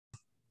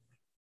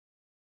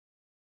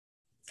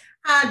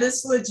Hi, this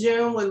is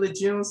Lejeune with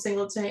Lejeune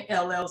Singleton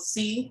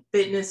LLC,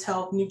 Fitness,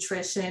 Health,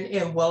 Nutrition,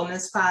 and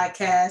Wellness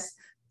Podcast,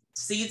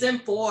 Season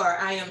 4.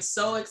 I am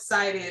so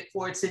excited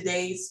for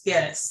today's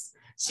guest.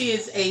 She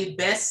is a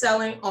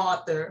best-selling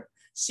author.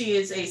 She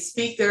is a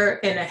speaker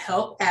and a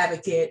health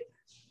advocate,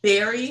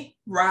 Bari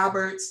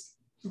Roberts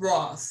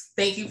Ross.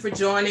 Thank you for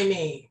joining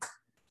me.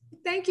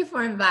 Thank you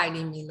for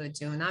inviting me,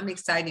 Lejeune. I'm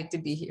excited to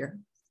be here.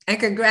 And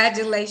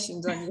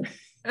congratulations on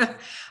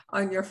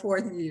your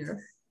 4th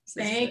year.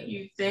 Thank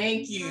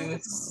you.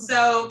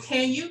 So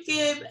can you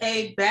give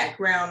a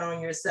background on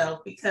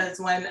yourself? Because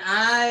when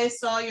I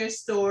saw your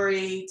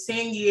story,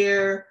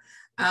 10-year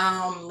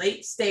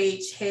late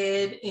stage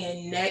head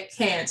and neck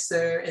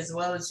cancer, as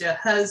well as your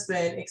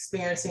husband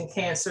experiencing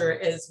cancer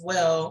as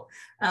well,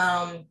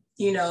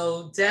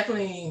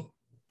 definitely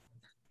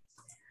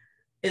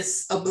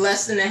it's a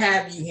blessing to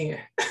have you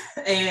here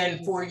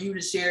and for you to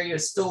share your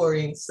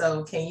story.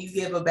 So can you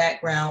give a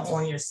background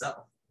on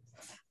yourself?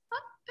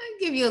 I'll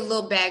give you a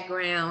little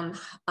background.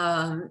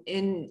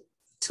 In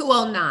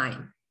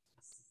 2009,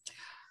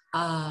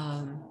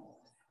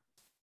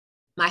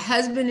 my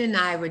husband and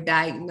I were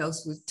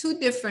diagnosed with 2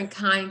 different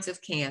kinds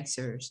of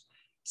cancers,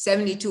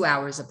 72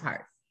 hours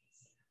apart.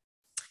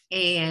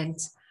 And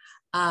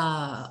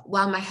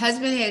while my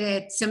husband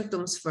had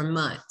symptoms for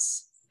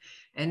months,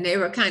 and they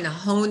were kind of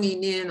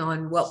honing in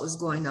on what was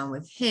going on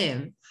with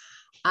him,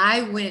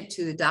 I went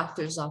to the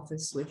doctor's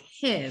office with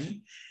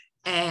him.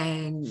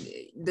 And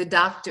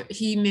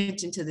he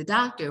mentioned to the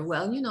doctor,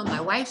 well,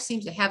 my wife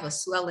seems to have a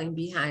swelling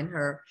behind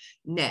her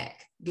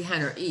neck,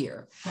 behind her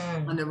ear,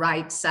 on the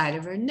right side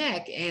of her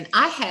neck. And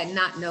I had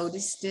not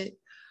noticed it.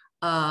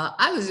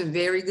 I was in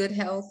very good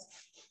health,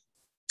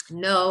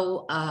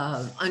 no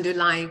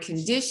underlying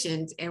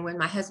conditions. And when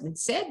my husband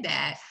said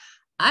that,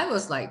 I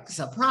was like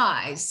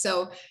surprised.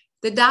 So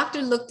the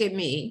doctor looked at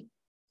me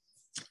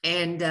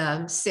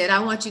and said, I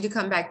want you to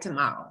come back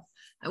tomorrow.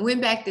 I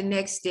went back the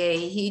next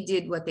day. He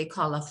did what they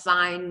call a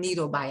fine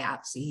needle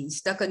biopsy. He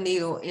stuck a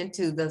needle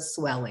into the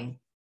swelling.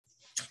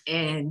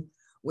 And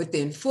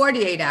within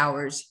 48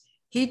 hours,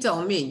 he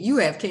told me, you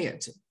have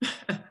cancer.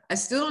 I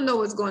still don't know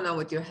what's going on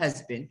with your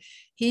husband.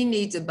 He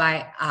needs a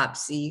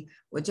biopsy,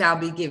 which I'll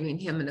be giving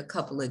him in a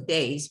couple of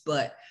days,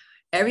 but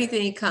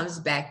everything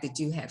comes back that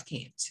you have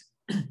cancer.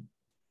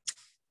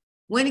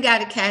 When he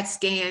got a CAT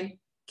scan,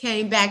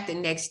 came back the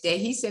next day,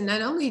 he said, not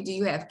only do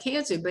you have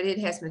cancer, but it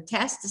has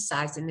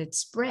metastasized and it's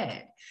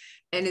spread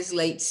and it's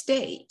late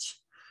stage.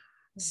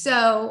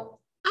 So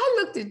I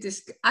looked at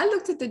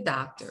the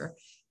doctor.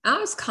 I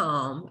was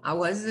calm. I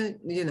wasn't,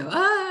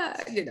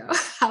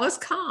 I was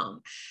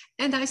calm.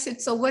 And I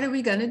said, so what are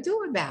we going to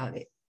do about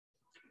it?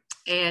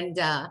 And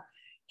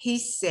he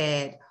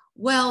said,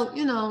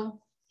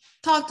 well,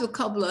 talk to a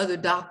couple of other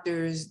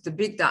doctors,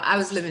 I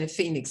was living in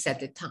Phoenix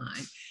at the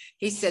time.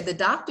 He said, the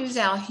doctors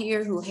out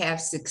here who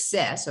have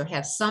success or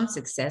have some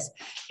success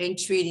in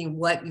treating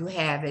what you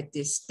have at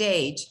this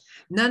stage,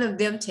 none of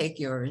them take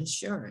your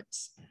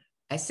insurance.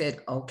 I said,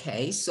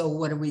 okay, so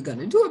what are we going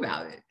to do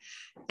about it?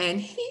 And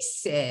he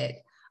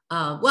said,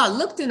 I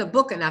looked in a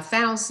book and I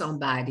found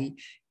somebody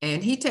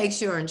and he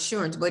takes your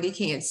insurance, but he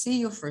can't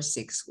see you for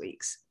 6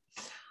 weeks.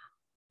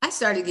 I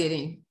started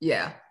doing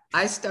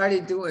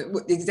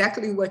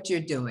exactly what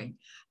you're doing.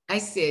 I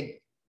said,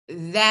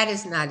 that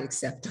is not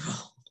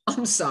acceptable.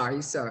 I'm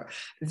sorry, sir.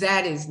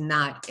 That is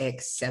not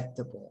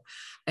acceptable.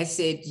 I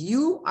said,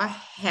 you are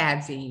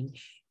having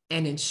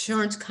an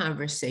insurance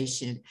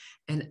conversation,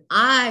 and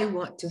I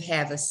want to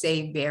have a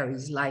Save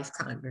Bari's Life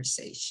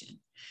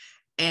conversation.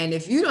 And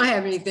if you don't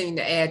have anything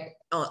to add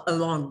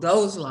along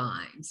those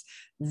lines,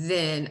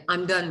 then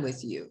I'm done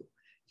with you.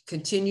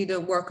 Continue to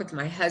work with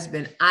my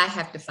husband. I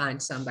have to find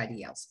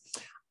somebody else.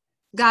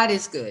 God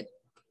is good.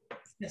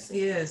 Yes,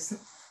 he is.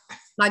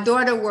 My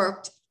daughter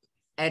worked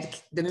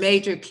at the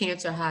major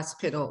cancer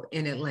hospital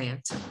in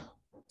Atlanta,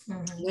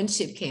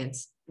 Winship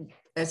Cancer,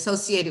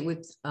 associated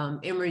with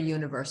Emory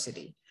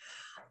University.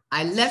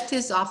 I left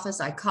his office.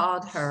 I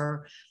called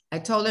her. I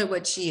told her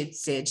what she had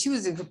said. She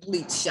was in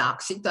complete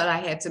shock. She thought I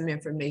had some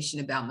information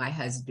about my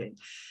husband.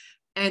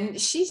 And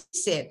she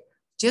said,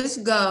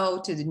 just go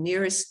to the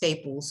nearest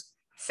Staples,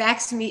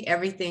 fax me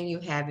everything you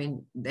have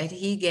that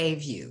he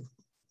gave you.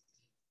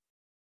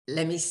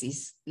 Let me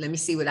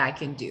see what I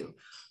can do.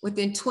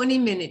 Within 20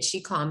 minutes,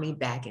 she called me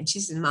back and she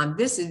said, Mom,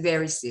 this is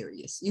very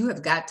serious. You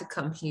have got to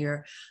come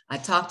here. I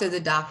talked to the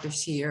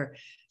doctors here.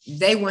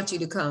 They want you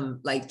to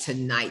come like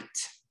tonight.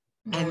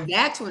 And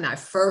that's when I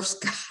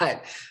first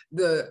got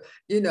the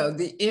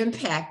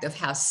impact of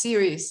how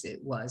serious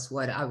it was,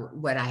 what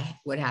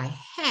I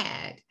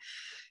had.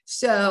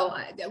 So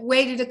I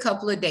waited a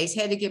couple of days,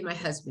 had to get my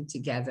husband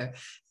together.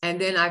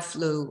 And then I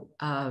flew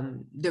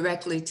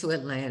directly to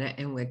Atlanta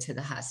and went to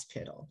the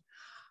hospital.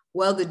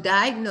 Well, the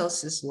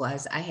diagnosis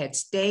was I had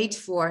stage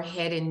 4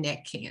 head and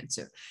neck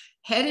cancer.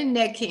 Head and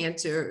neck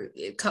cancer,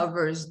 it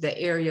covers the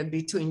area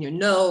between your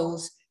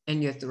nose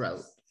and your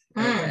throat.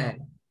 Okay.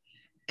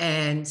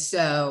 And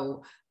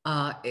so,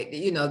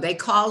 they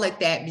call it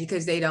that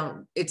because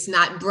it's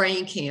not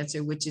brain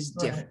cancer, which is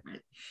different. Right.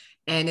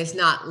 And it's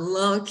not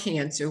lung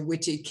cancer,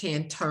 which it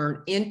can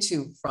turn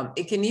into from.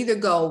 It can either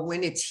go,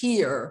 when it's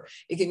here,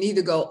 it can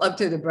either go up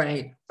to the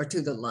brain or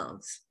to the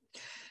lungs.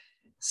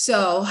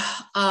 So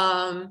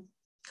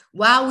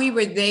while we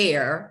were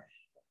there,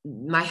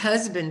 my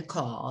husband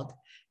called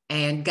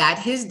and got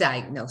his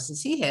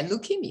diagnosis. He had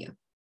leukemia.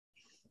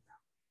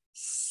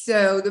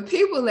 So the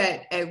people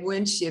at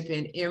Winship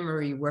and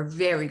Emory were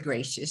very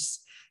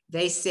gracious.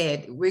 They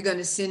said, we're going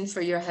to send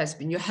for your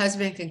husband. Your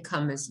husband can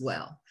come as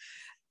well.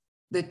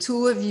 The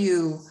two of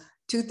you,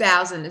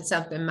 2,000 and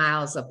something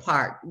miles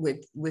apart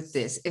with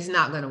this, is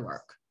not going to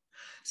work.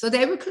 So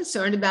they were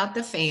concerned about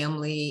the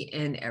family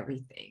and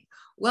everything.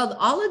 Well,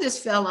 all of this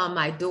fell on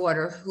my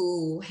daughter,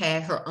 who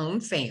had her own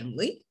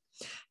family,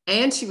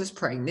 and she was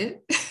pregnant.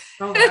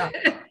 Oh, wow.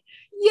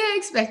 Yeah,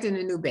 expecting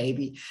a new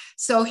baby.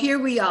 So here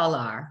we all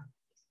are.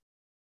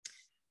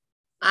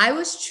 I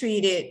was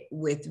treated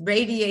with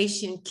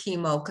radiation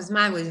chemo, because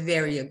mine was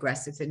very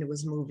aggressive and it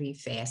was moving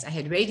fast. I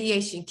had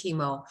radiation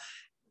chemo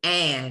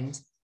and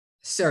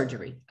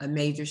surgery, a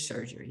major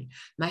surgery.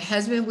 My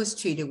husband was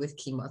treated with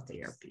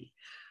chemotherapy.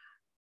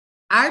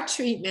 Our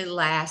treatment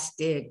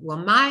lasted, well,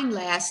 mine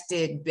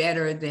lasted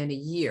better than a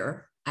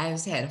year. I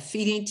had a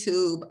feeding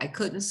tube. I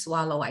couldn't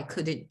swallow. I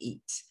couldn't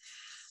eat.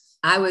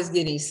 I was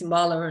getting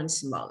smaller and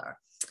smaller.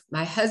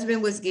 My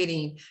husband was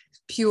getting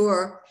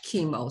pure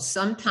chemo,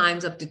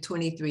 sometimes up to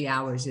 23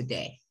 hours a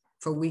day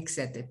for weeks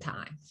at a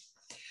time.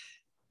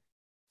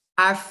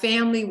 Our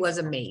family was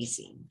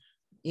amazing.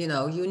 You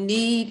know, you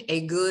need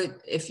a good,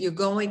 if you're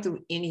going through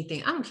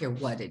anything, I don't care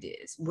what it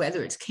is,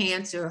 whether it's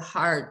cancer,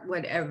 heart,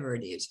 whatever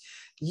it is,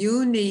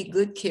 you need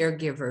good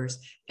caregivers,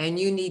 and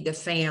you need the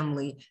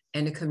family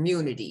and the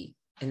community.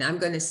 And I'm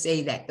going to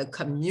say that, the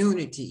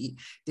community,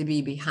 to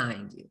be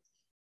behind you.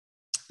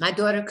 My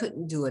daughter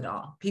couldn't do it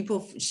all.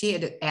 She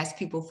had to ask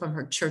people from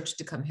her church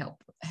to come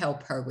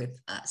help her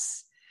with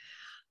us.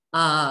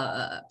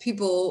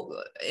 People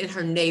in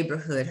her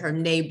neighborhood, her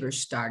neighbors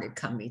started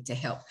coming to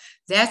help.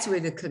 That's where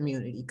the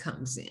community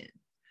comes in.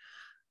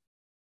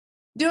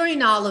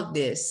 During all of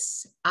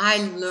this, I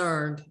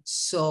learned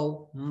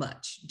so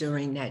much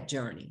during that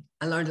journey.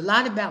 I learned a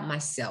lot about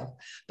myself,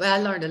 but I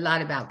learned a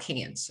lot about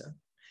cancer.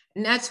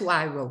 And that's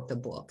why I wrote the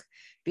book,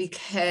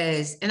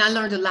 and I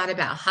learned a lot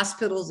about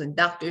hospitals and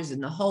doctors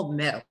and the whole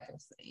medical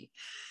thing.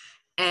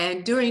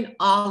 And during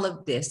all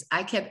of this,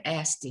 I kept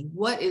asking,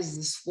 what is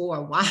this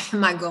for? Why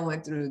am I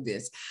going through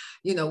this?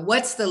 You know,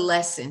 what's the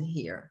lesson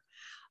here?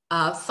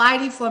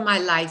 Fighting for my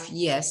life,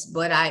 yes,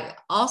 but I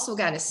also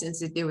got a sense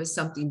that there was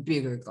something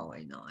bigger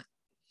going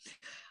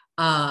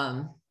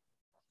on.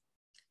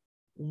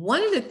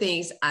 One of the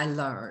things I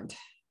learned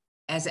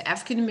as an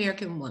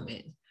African-American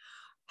woman,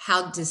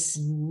 how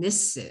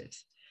dismissive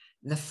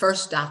the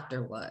first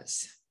doctor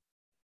was.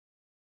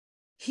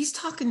 He's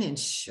talking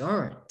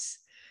insurance.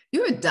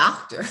 You're a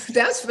doctor.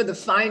 That's for the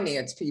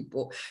finance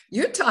people.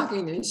 You're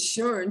talking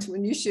insurance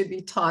when you should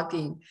be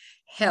talking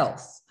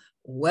health,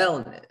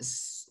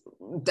 wellness,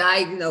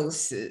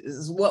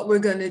 diagnosis, what we're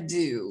going to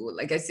do.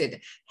 Like I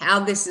said, how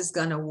this is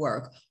going to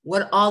work,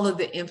 what all of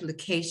the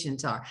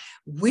implications are.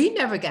 We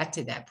never got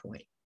to that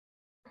point.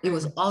 It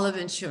was all of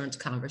insurance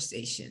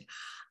conversation.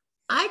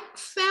 I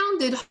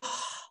found it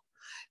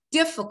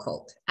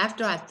difficult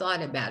after I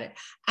thought about it.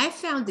 I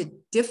found it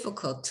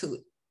difficult to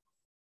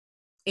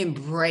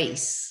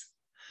embrace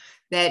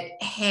that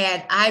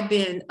had I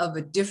been of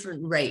a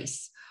different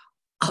race,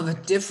 of a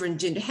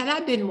different gender, had I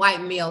been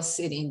white male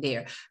sitting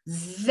there,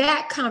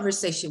 that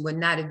conversation would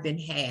not have been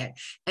had.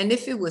 And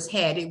if it was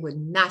had, it would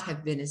not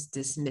have been as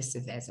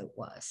dismissive as it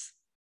was.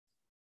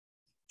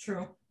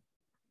 True.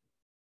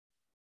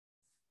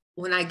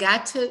 When I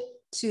got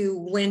to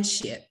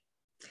Winship,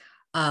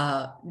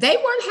 they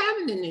weren't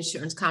having an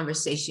insurance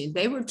conversation.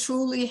 They were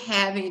truly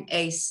having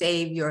a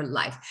save your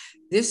life.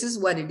 This is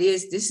what it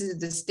is. This is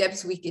the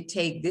steps we could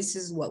take. This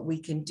is what we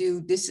can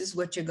do. This is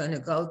what you're going to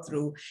go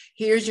through.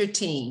 Here's your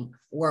team.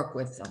 Work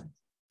with them.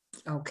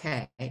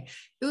 Okay. It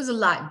was a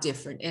lot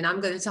different. And I'm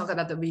going to talk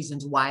about the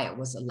reasons why it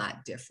was a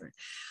lot different.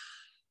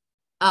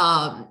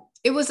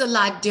 It was a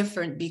lot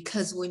different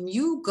because when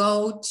you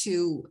go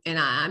to, and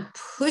I am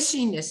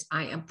pushing this,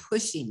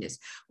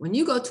 when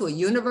you go to a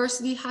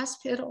university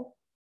hospital,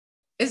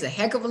 it's a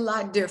heck of a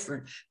lot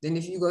different than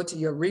if you go to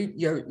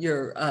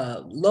your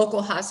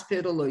local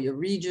hospital or your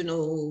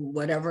regional,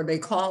 whatever they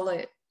call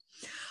it.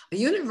 A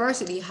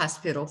university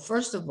hospital,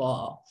 first of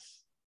all,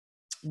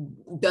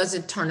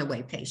 doesn't turn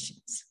away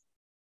patients.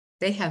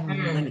 They have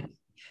money.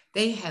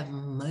 They have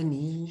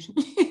money.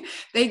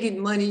 They get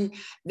money.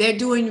 They're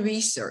doing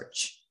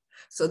research.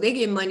 So they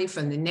get money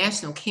from the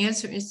National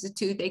Cancer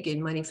Institute. They get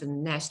money from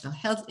the National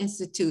Health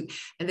Institute.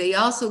 And they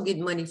also get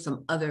money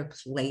from other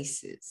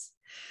places.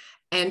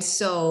 And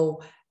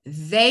so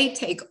they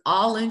take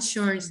all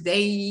insurance.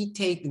 They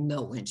take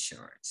no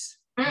insurance.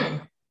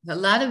 A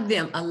lot of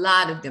them,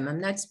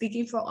 I'm not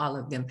speaking for all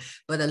of them,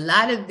 but a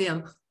lot of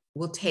them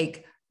will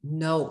take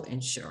no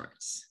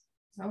insurance.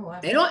 Oh, wow.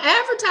 They don't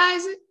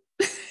advertise it.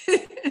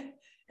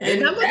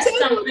 And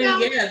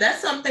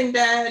that's something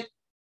that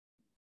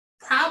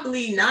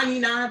probably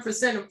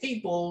 99% of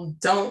people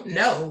don't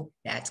know.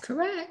 That's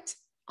correct.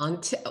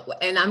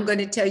 And I'm going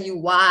to tell you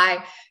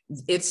why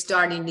it's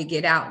starting to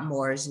get out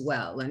more as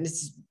well. And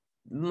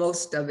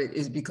most of it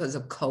is because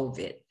of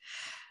COVID.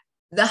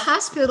 The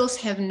hospitals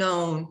have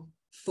known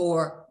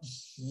for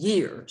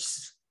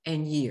years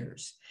and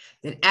years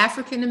that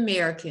African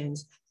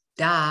Americans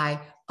die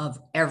of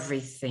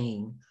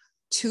everything,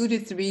 2 to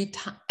 3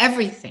 times,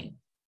 everything,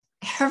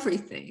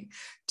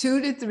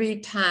 2 to 3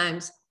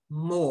 times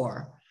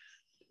more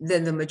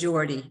than the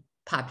majority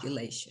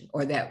population,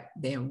 or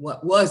than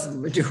what was the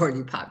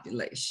majority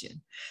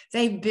population.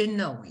 They've been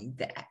knowing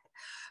that,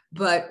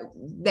 but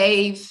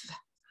they've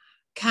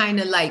kind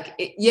of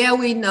like, yeah,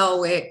 we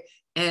know it.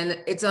 And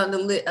it's on the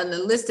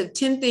list of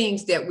 10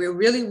 things that we're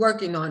really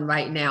working on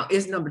right now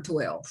is number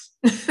 12.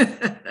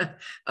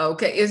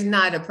 Okay, it's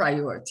not a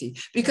priority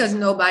because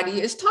nobody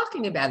is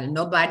talking about it.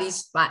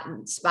 Nobody's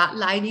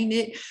spotlighting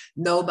it.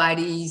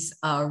 Nobody's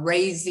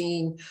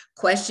raising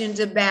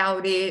questions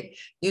about it.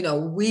 You know,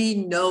 we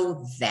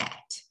know that.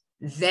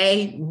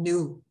 They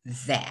knew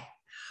that.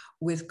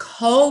 With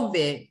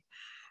COVID,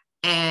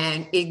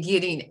 and it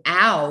getting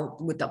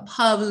out with the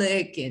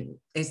public, and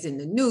it's in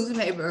the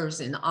newspapers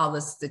and all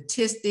the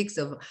statistics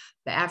of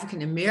the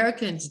African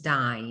Americans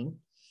dying,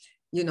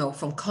 you know,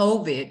 from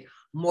COVID,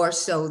 more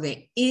so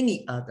than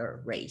any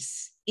other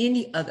race,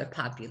 any other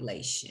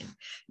population.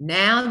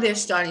 Now they're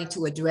starting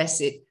to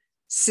address it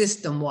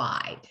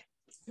system-wide,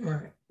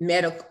 right.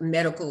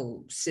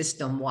 medical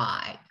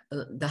system-wide.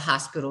 The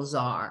hospitals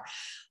are,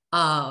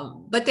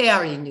 but they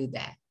already knew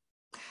that.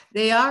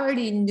 They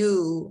already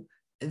knew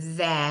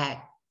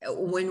that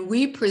when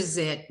we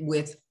present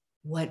with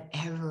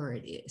whatever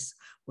it is,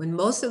 when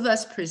most of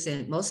us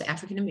present, most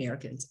African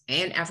Americans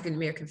and African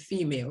American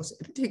females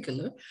in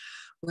particular,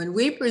 when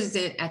we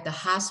present at the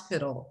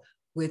hospital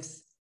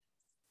with,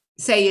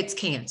 say it's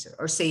cancer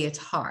or say it's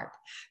heart,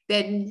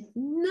 then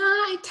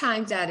 9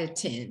 times out of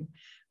 10,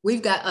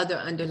 we've got other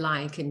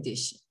underlying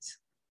conditions.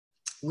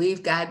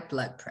 We've got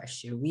blood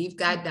pressure, we've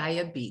got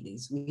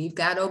diabetes, we've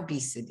got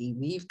obesity,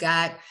 we've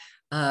got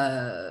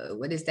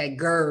what is that,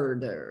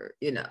 GERD, or,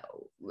 you know,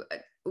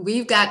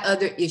 we've got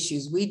other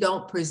issues. We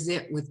don't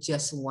present with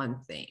just one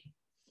thing.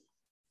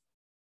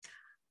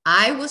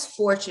 I was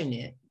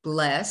fortunate,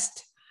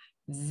 blessed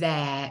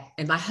that,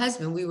 and my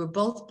husband, we were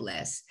both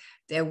blessed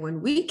that when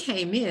we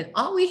came in,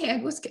 all we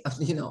had was,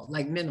 you know,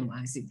 like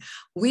minimizing,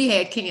 we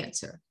had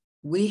cancer.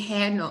 We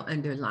had no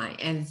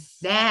underlying. And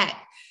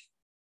that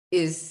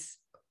is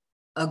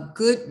a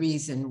good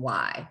reason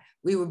why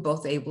we were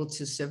both able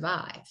to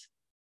survive.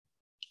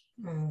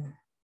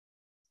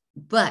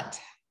 But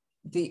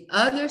the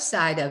other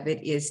side of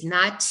it is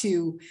not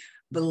to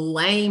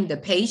blame the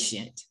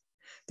patient.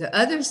 The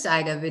other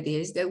side of it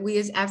is that we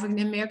as African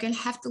Americans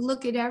have to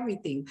look at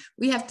everything.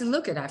 We have to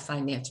look at our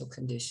financial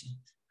conditions,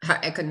 our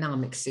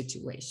economic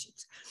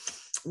situations.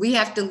 We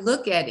have to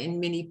look at, in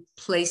many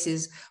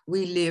places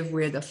we live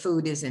where the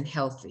food isn't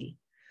healthy,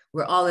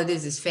 where all it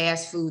is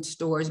fast food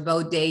stores,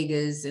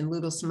 bodegas, and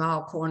little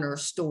small corner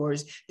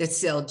stores that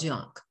sell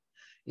junk.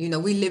 You know,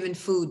 we live in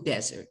food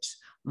deserts,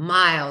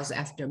 miles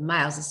after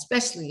miles,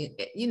 especially,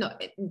 you know,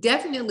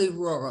 definitely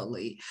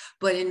rurally,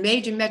 but in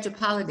major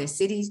metropolitan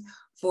cities,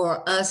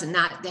 for us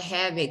not to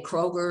have a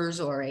Kroger's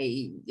or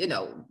a, you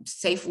know,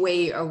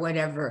 Safeway or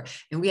whatever,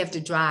 and we have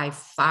to drive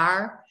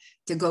far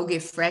to go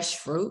get fresh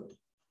fruit,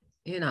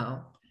 you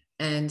know,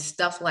 and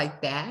stuff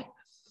like that.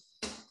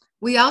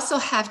 We also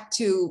have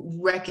to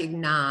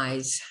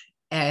recognize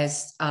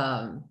as,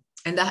 and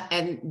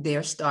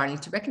they're starting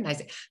to recognize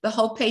it, the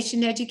whole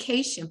patient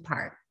education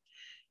part,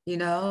 you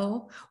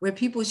know, where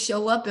people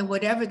show up and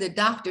whatever the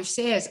doctor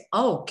says,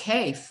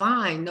 okay,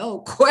 fine, no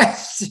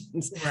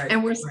questions. Right,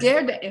 and we're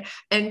scared. Right.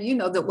 And you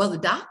know, the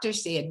doctor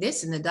said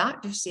this and the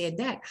doctor said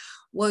that.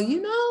 Well,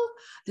 you know,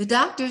 the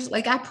doctors,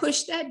 like I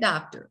pushed that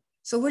doctor.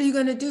 So what are you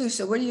going to do?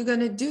 So what are you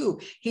going to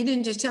do? He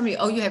didn't just tell me,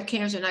 oh, you have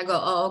cancer. And I go,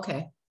 oh,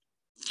 okay.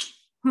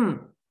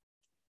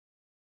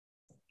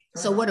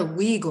 So what are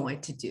we going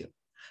to do?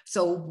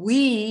 So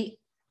we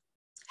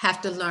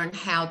have to learn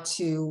how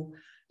to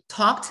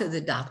talk to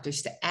the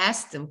doctors, to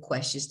ask them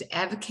questions, to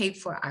advocate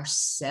for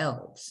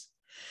ourselves.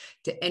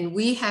 And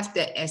we have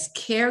to, as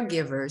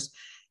caregivers,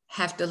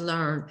 have to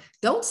learn,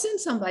 don't send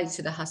somebody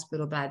to the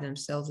hospital by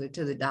themselves or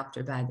to the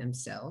doctor by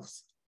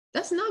themselves.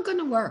 That's not going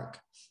to work.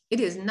 It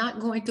is not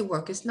going to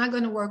work. It's not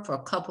going to work for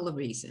a couple of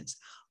reasons.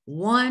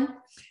 One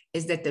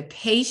is that the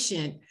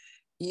patient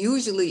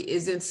usually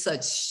is in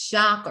such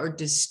shock or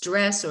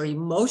distress or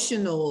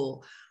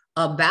emotional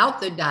about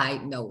the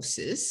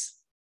diagnosis.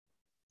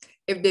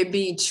 If they're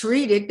being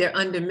treated, they're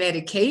under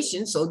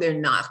medication, so they're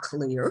not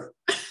clear,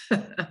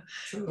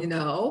 you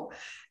know,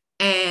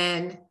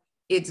 and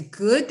it's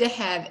good to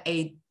have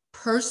a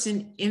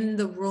person in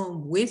the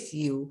room with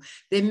you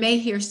that may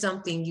hear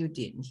something you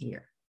didn't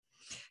hear,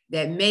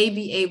 that may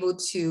be able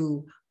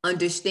to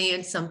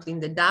understand something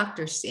the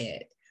doctor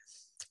said.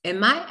 In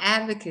my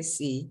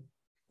advocacy,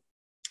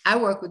 I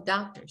work with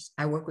doctors,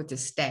 I work with the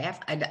staff,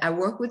 I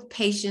work with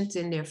patients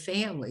and their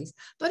families,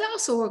 but I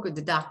also work with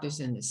the doctors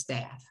and the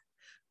staff.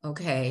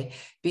 Okay,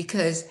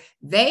 because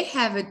they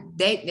have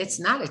it's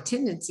not a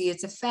tendency,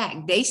 it's a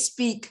fact. They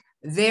speak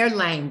their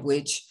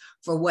language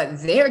for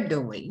what they're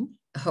doing.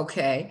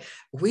 Okay,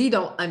 we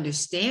don't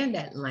understand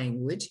that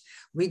language.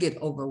 We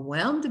get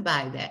overwhelmed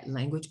by that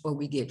language, or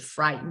we get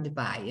frightened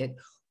by it,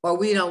 or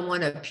we don't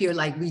want to appear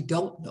like we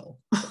don't know,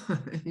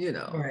 you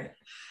know. Right.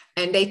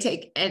 And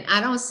and I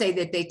don't say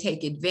that they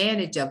take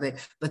advantage of it,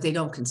 but they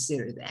don't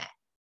consider that.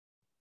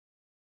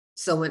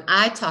 So when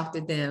I talk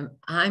to them,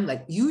 I'm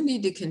like, you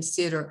need to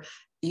consider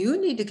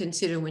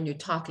when you're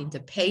talking to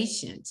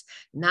patients,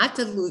 not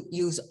to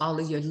use all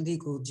of your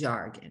legal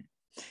jargon.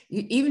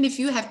 Even if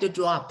you have to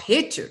draw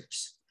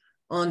pictures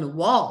on the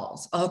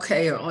walls,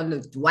 okay, or on the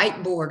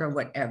whiteboard or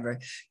whatever,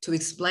 to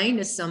explain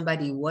to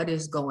somebody what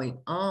is going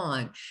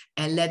on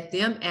and let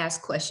them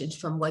ask questions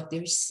from what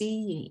they're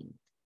seeing.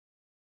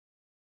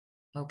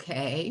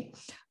 Okay.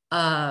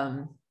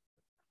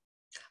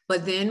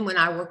 But then when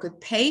I work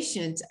with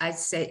patients, I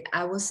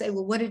will say,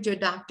 well, what did your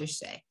doctor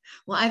say?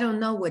 Well, I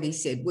don't know what he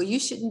said. Well, you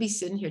shouldn't be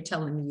sitting here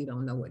telling me you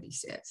don't know what he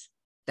says.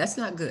 That's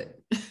not good.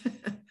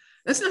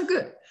 That's not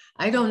good.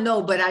 I don't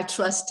know, but I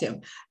trust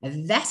him.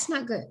 And that's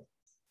not good.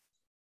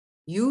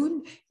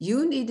 You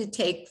need to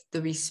take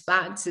the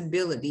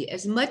responsibility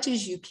as much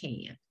as you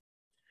can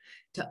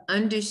to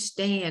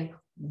understand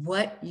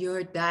what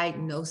your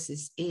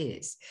diagnosis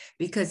is,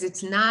 because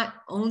it's not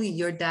only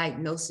your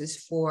diagnosis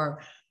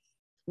for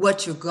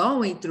what you're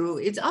going through,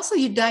 it's also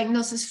your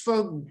diagnosis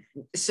for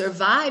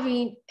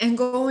surviving and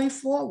going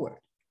forward.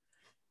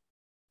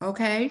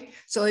 Okay,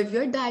 so if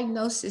your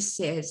diagnosis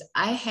says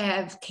I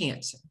have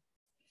cancer,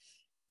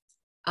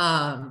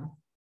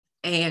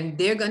 and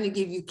they're going to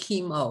give you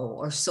chemo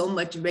or so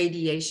much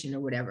radiation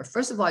or whatever,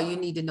 first of all, you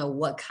need to know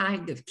what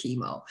kind of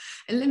chemo.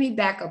 And let me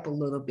back up a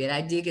little bit.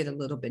 I did get a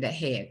little bit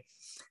ahead.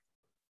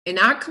 In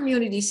our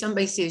community,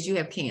 somebody says you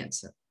have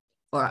cancer,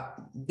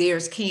 or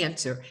there's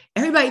cancer.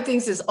 Everybody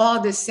thinks it's all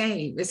the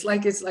same. It's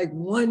like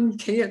one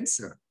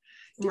cancer.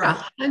 There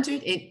are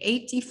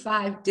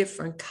 185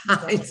 different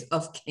kinds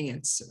of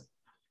cancer.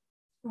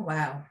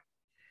 Wow.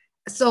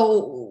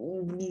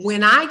 So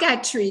when I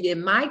got treated,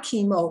 my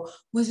chemo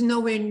was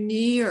nowhere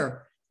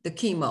near the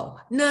chemo.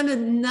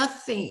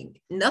 Nothing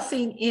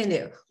in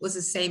it was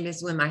the same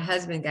as when my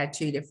husband got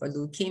treated for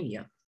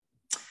leukemia.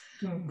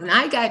 When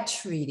I got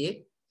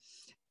treated,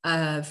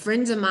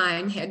 friends of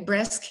mine had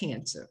breast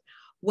cancer.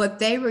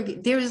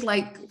 There's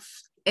like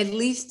at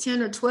least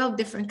 10 or 12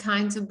 different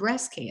kinds of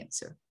breast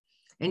cancer.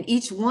 And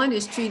each one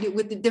is treated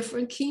with a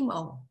different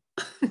chemo.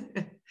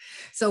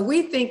 So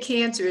we think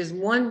cancer is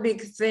one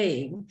big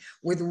thing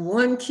with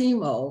one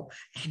chemo,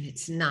 and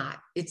it's not.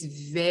 It's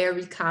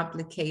very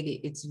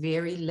complicated. It's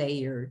very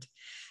layered.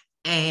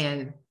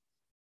 And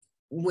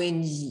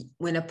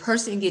when a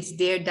person gets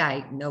their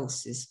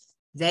diagnosis,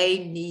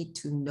 they need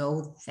to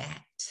know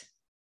that,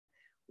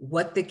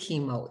 what the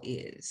chemo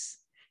is,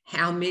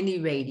 how many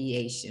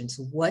radiations,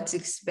 what's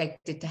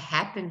expected to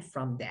happen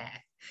from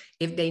that,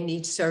 if they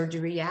need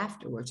surgery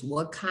afterwards,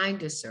 what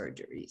kind of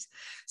surgeries.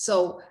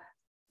 So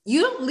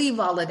you don't leave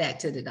all of that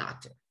to the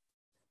doctor.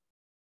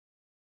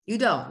 You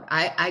don't.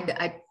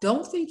 I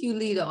don't think you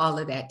leave all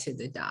of that to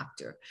the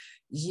doctor.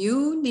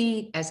 You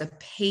need, as a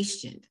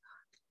patient,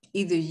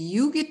 either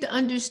you get to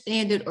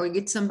understand it or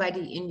get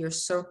somebody in your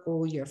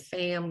circle, your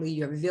family,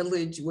 your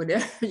village,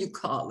 whatever you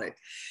call it,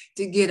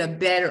 to get a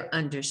better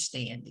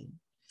understanding.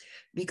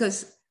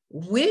 Because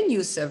when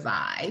you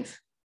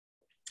survive,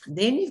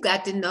 then you've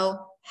got to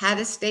know how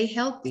to stay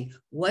healthy,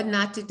 what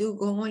not to do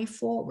going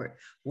forward,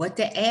 what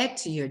to add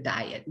to your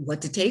diet,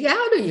 what to take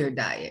out of your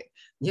diet,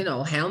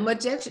 how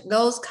much extra,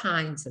 those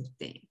kinds of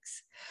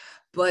things.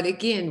 But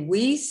again,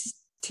 we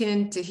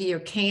tend to hear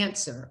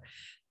cancer,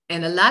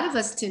 and a lot of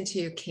us tend to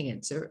hear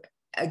cancer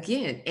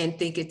again and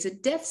think it's a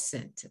death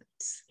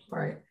sentence.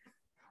 Right.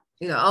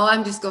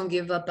 I'm just going to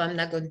give up. I'm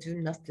not going to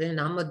do nothing.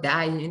 I'm going to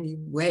die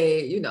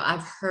anyway.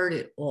 I've heard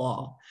it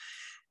all.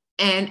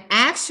 And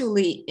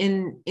actually,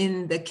 in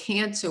the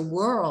cancer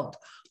world,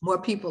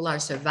 more people are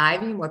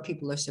surviving,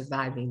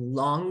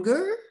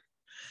 longer,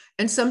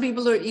 and some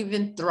people are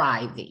even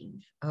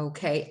thriving,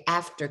 okay,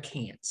 after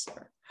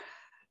cancer.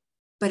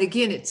 But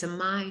again, it's a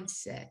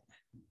mindset.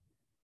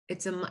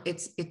 It's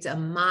a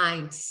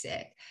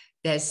mindset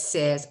that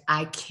says,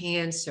 I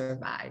can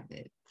survive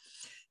it.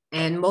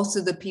 And most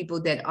of the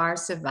people that are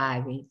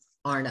surviving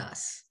aren't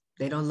us.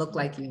 They don't look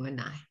like you and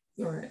I.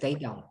 Right. They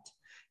don't,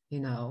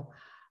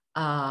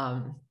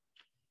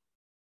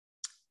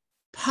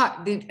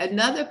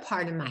 another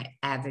part of my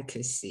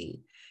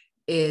advocacy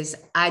is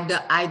what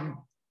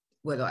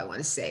do I want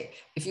to say?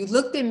 If you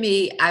looked at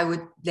me,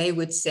 they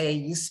would say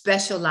you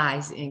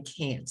specialize in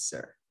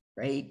cancer,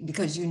 right?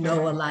 Because you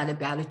know a lot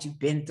about it, you've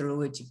been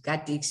through it, you've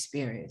got the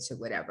experience or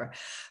whatever.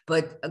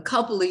 But a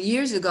couple of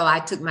years ago, I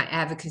took my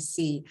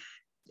advocacy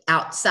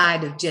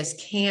outside of just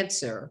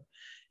cancer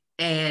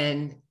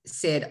and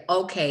said,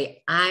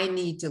 okay, I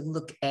need to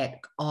look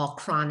at all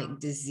chronic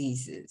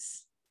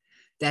diseases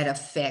that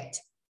affect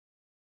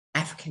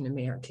African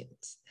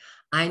Americans.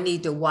 I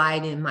need to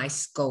widen my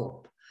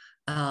scope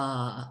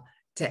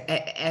to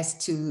as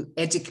to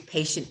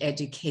patient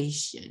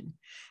education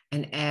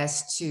and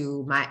as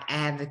to my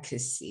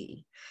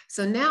advocacy.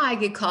 So now I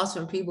get calls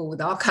from people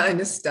with all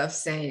kinds of stuff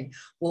saying,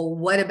 well,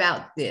 what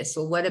about this?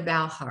 Well, what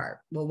about heart?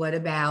 Well, what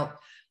about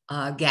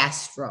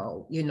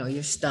gastro,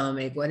 your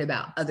stomach? What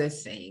about other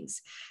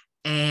things?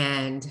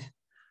 And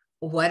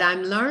what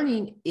I'm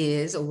learning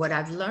is, or what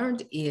I've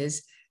learned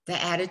is,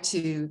 the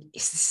attitude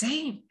is the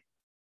same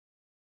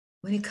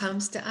when it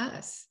comes to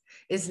us.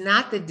 It's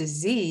not the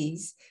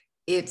disease,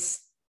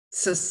 it's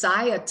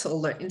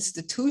societal or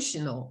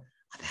institutional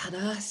about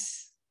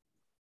us.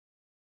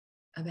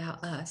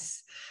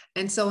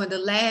 And so in the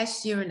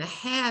last year and a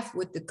half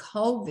with the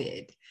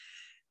COVID,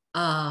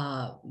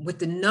 with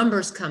the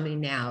numbers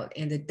coming out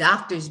and the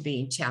doctors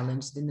being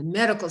challenged and the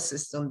medical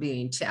system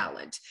being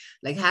challenged,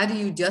 like how do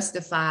you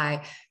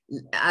justify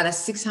out of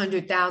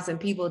 600,000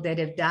 people that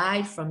have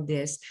died from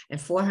this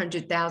and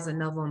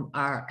 400,000 of them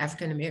are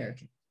African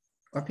American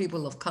or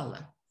people of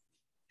color?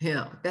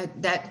 And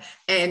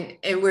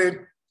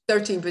we're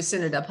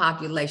 13% of the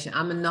population.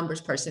 I'm a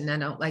numbers person. I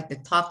don't like to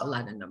talk a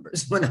lot of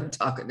numbers when I'm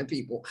talking to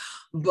people,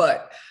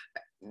 but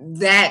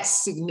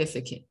that's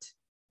significant.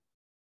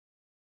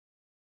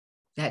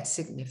 That's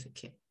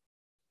significant.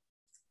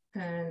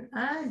 And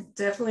I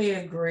definitely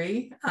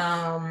agree,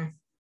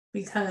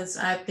 because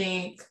I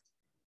think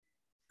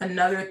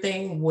another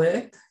thing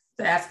with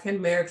the African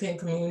American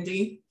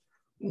community,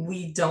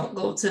 we don't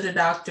go to the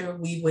doctor.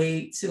 We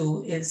wait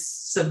till it's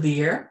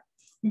severe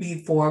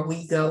before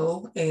we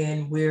go,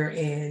 and we're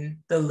in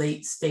the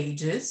late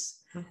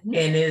stages,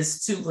 and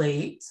it's too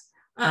late,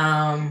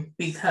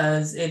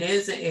 because it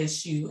is an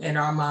issue in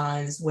our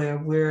minds where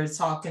we're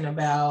talking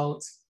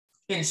about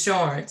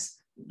insurance.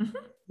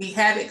 We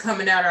have it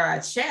coming out of our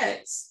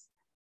checks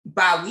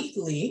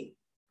bi-weekly,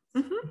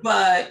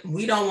 but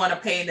we don't want to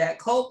pay that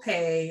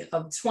copay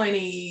of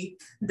 $20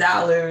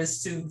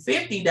 to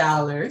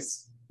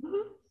 $50.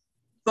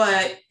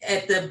 But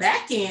at the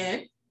back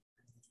end,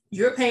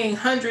 you're paying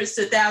hundreds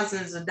to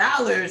thousands of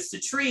dollars to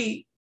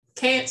treat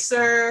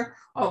cancer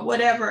or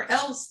whatever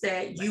else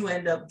that you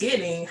end up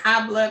getting,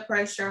 high blood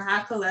pressure,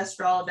 high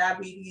cholesterol,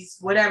 diabetes,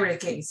 whatever the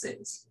case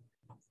is.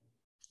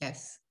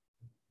 Yes.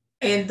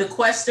 And the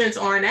questions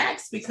aren't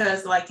asked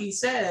because, like you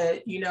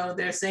said,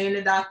 they're saying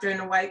the doctor in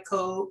the white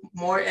coat,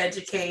 more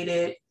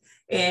educated.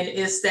 And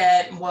it's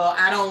that, well,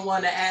 I don't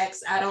want to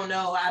ask, I don't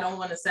know, I don't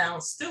want to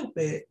sound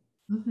stupid.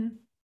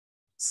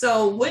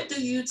 So what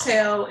do you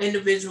tell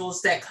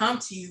individuals that come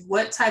to you?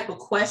 What type of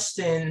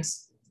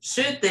questions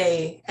should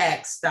they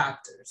ask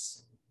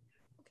doctors?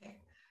 Okay.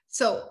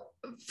 So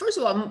first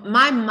of all,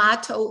 my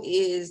motto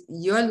is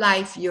your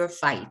life, your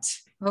fight.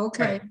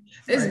 Okay. Right.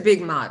 It's a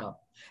big motto.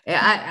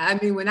 I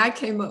mean, when I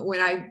came up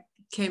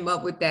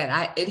with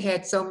that, it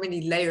had so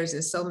many layers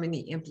and so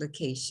many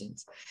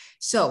implications.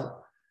 So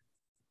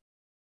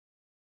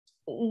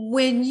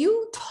when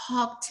you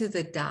talk to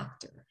the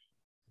doctor,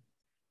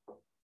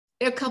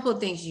 there are a couple of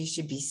things you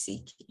should be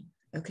seeking.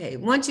 Okay.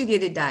 Once you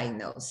get a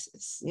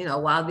diagnosis,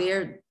 while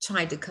they're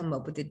trying to come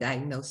up with the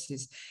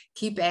diagnosis,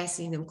 keep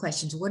asking them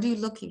questions. What are you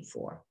looking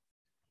for?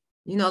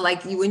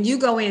 Like when you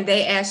go in,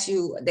 they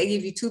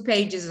give you 2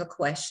 pages of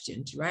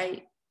questions,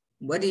 right?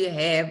 What do you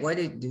have? What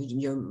did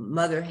your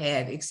mother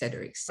have, et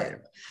cetera, et cetera.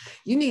 Right.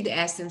 You need to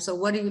ask them, so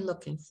what are you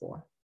looking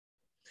for?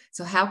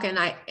 So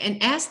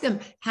and ask them,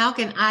 how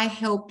can I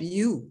help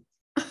you?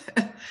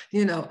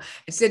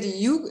 Instead of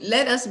you,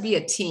 let us be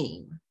a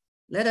team.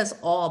 Let us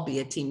all be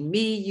a team,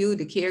 me, you,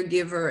 the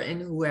caregiver,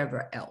 and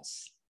whoever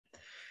else.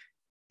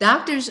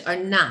 Doctors are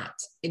not,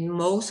 in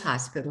most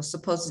hospitals,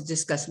 supposed to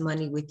discuss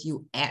money with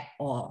you at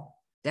all.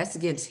 That's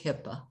against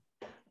HIPAA.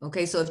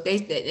 Okay, so if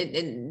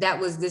and that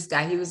was this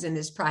guy, he was in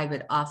his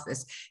private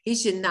office. He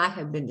should not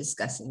have been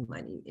discussing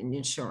money and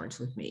insurance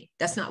with me.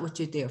 That's not what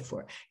you're there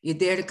for. You're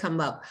there to come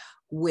up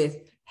with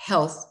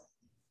health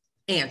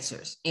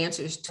answers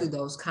to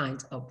those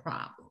kinds of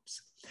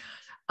problems.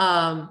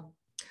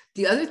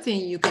 The other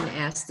thing you can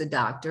ask the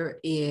doctor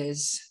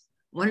is,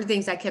 one of the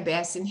things I kept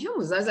asking him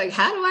was, I was like,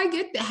 how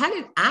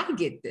did I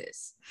get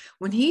this?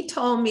 When he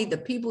told me the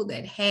people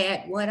that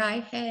had what I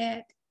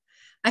had,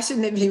 I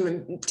shouldn't have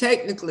even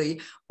technically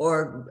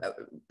or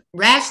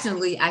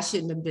rationally, I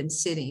shouldn't have been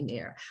sitting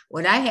there.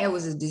 What I had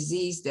was a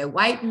disease that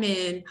white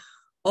men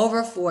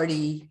over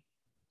 40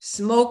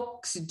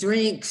 smokes,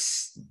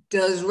 drinks,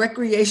 does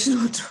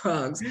recreational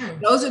drugs.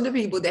 Those are the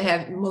people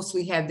that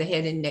mostly have the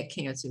head and neck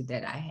cancer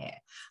that I had.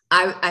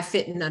 I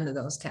fit in none of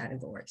those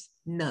categories,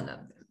 none of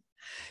them.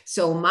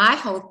 So my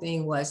whole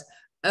thing was,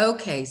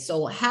 okay,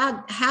 so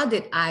how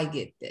did I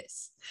get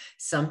this?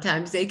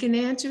 Sometimes they can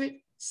answer it.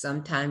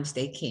 Sometimes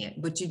they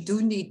can't, but you do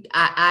need,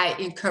 I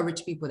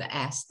encourage people to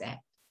ask that.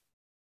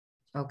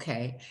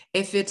 Okay.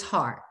 If it's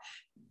hard,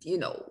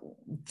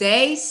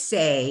 they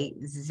say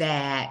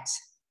that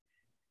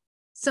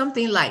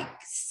something like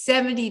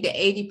 70 to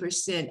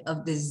 80%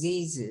 of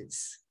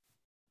diseases,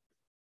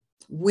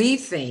 we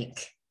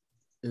think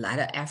a lot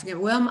of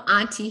African, well,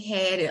 my auntie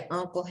had it,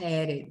 uncle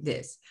had it,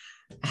 this.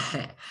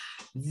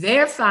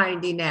 They're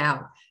finding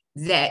out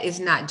that it's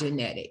not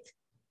genetic.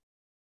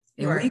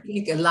 And Right.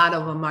 we think a lot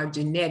of them are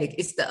genetic.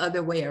 It's the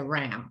other way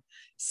around.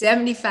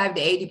 75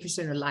 to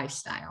 80% are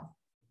lifestyle.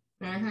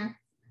 Mm-hmm.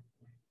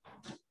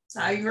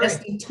 I agree. Less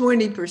than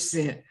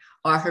 20%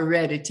 are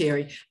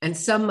hereditary. And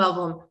some of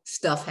them,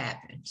 stuff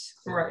happens.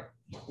 Right.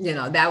 You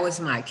know, that was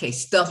my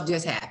case. Stuff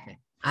just happened.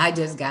 I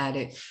just got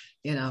it,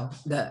 you know,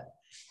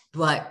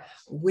 but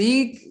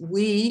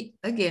we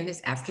again,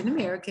 as African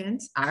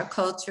Americans, our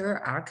culture,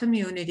 our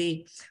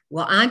community,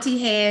 well, auntie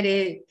had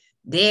it,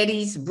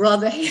 daddy's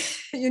brother,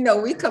 you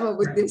know, we come up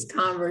with this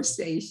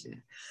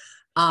conversation.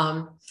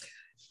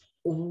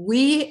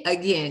 We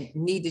again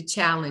need to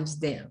challenge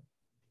them.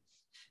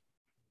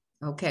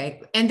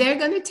 Okay. And they're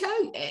going to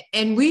tell you,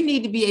 and we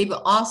need to be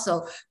able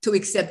also to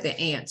accept the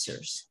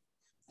answers.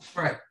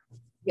 Right.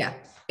 Yeah.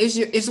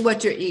 It's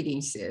what you're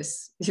eating,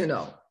 sis. You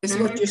know, it's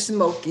what you're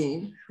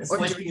smoking. It's or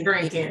what you're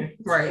drinking.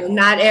 Right. Or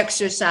not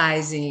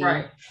exercising.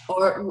 Right.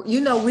 Or,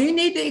 you know, we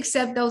need to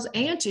accept those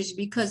answers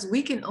because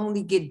we can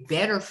only get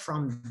better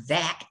from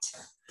that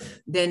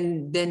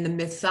than the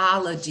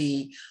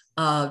mythology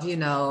of, you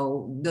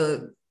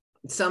know,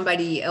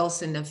 somebody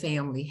else in the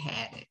family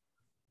had it.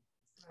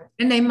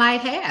 And they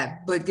might have,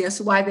 but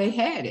guess why they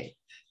had it?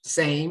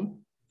 Same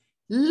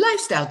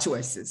lifestyle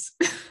choices.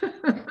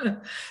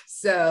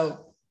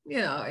 So, you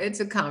know,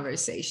 it's a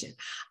conversation.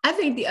 I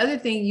think the other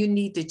thing you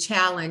need to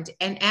challenge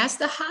and ask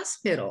the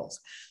hospitals,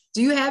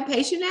 do you have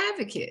patient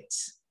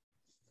advocates?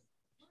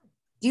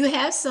 Do you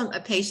have a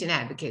patient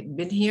advocate?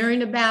 Been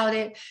hearing about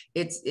it.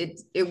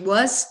 It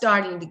was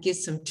starting to get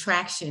some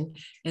traction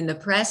in the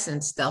press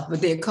and stuff,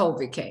 but then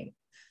COVID came.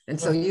 And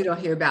so you don't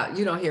hear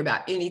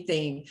about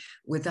anything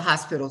with the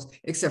hospitals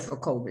except for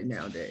COVID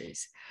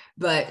nowadays.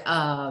 But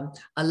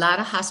a lot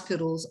of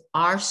hospitals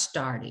are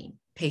starting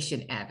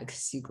patient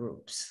advocacy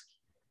groups.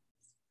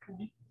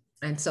 Okay.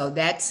 And so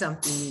that's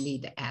something you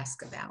need to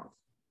ask about.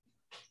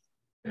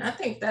 And I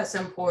think that's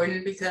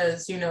important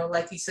because, you know,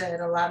 like you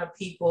said, a lot of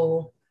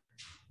people,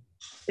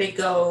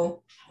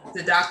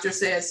 the doctor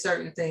says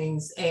certain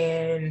things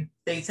and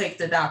they take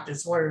the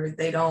doctor's word.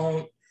 They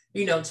don't,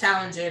 you know,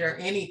 challenge it or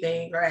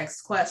anything or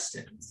ask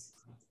questions.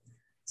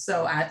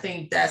 So I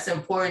think that's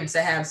important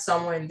to have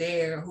someone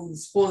there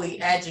who's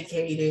fully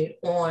educated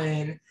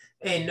on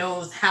and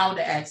knows how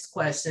to ask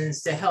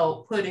questions to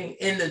help putting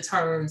in the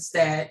terms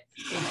that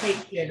a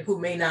patient who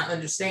may not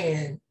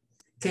understand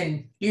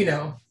can, you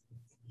know,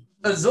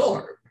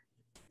 absorb.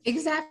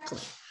 Exactly.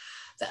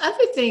 The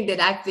other thing that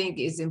I think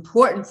is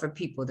important for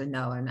people to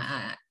know,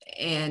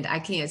 and I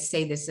can't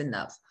say this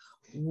enough,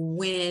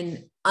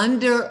 when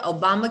under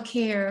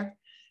Obamacare,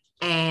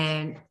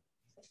 and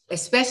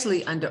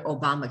especially under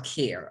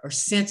Obamacare or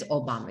since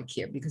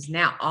Obamacare, because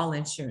now all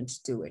insurance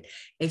do it.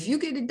 If you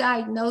get a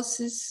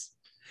diagnosis,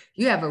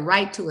 you have a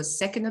right to a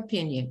second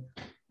opinion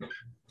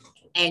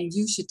and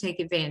you should take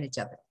advantage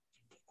of it.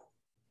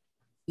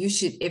 You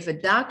should, if a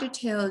doctor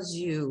tells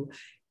you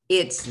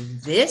it's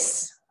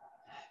this,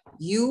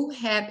 you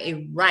have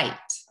a right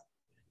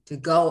to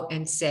go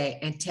and say,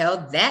 and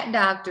tell that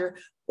doctor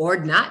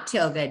or not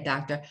tell that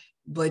doctor,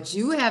 but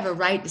you have a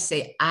right to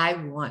say, I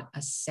want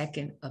a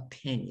second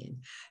opinion.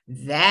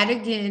 That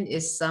again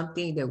is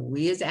something that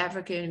we as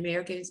African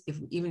Americans,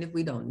 even if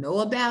we don't know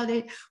about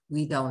it,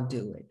 we don't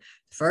do it.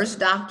 First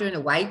doctor in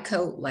a white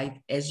coat,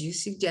 like as you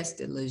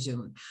suggested,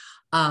 Lejeune,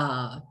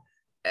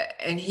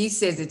 and he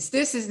says, it's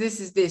this,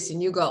 is this,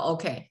 and you go,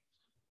 okay,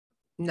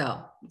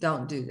 no,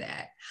 don't do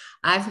that.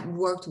 I've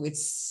worked with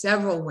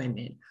several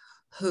women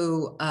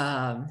who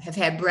have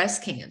had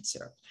breast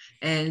cancer.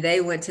 And they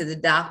went to the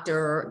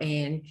doctor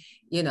and,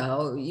 you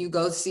know, you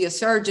go see a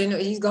surgeon,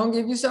 he's going to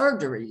give you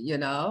surgery, you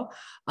know,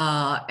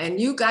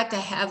 and you got to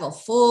have a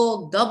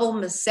full double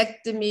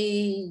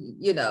mastectomy,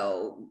 you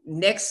know,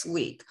 next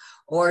week,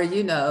 or,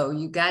 you know,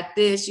 you got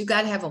this, you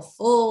got to have a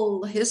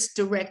full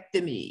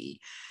hysterectomy.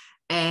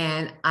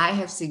 And I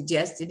have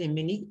suggested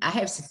in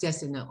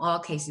all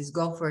cases,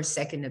 go for a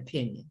second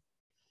opinion.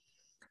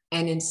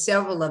 And in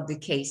several of the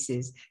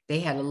cases, they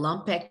had a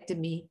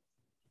lumpectomy.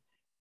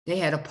 They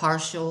had a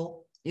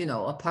partial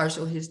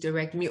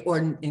hysterectomy,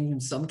 or in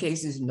some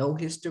cases, no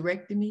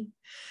hysterectomy.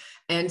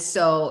 And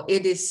so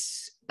it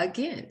is,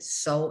 again,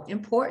 so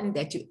important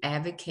that you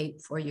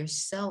advocate for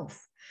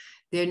yourself.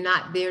 They're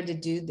not there to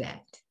do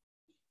that.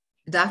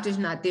 The doctor's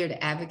not there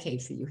to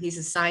advocate for you. He's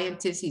a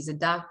scientist, he's a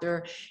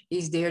doctor,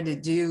 he's there to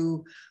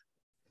do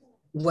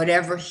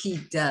whatever he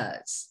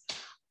does.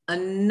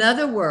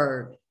 Another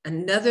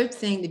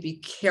thing to be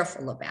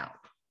careful about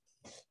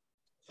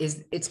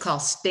is it's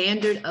called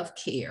standard of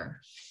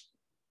care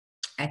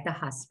at the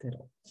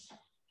hospital.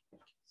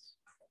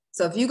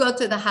 So if you go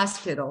to the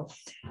hospital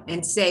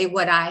and say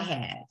what I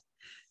had,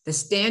 the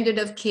standard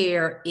of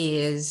care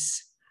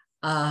is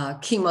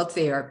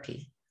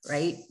chemotherapy,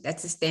 right?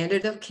 That's the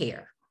standard of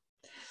care.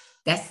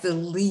 That's the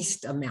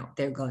least amount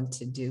they're going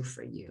to do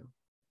for you.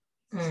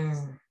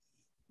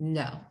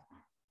 No,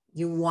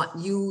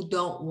 you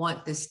don't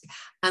want this,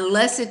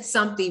 unless it's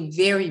something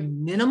very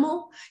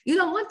minimal, you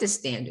don't want the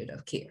standard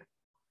of care.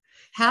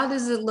 How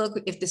does it look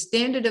if the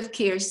standard of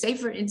care, say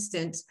for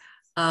instance,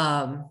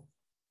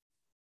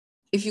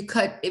 if you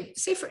cut, if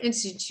say for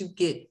instance, you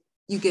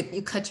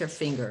cut your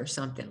finger or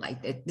something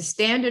like that, the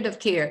standard of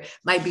care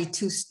might be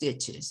 2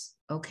 stitches.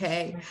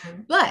 Okay.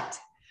 Mm-hmm. But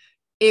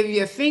if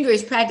your finger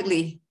is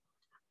practically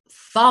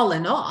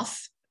falling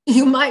off,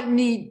 you might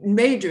need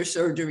major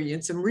surgery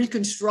and some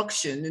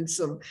reconstruction and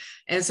some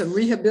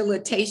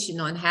rehabilitation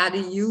on how to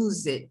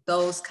use it,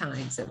 those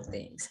kinds of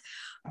things.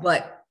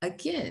 But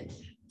again,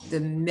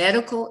 the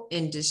medical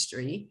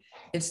industry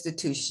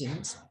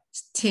institutions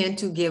tend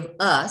to give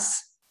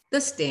us the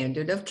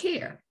standard of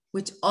care,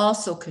 which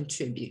also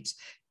contributes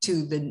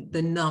to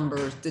the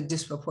numbers, the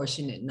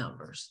disproportionate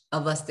numbers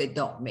of us that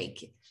don't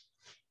make it.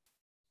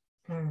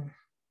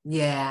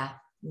 Yeah,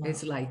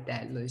 it's like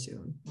that,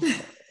 Lejeune.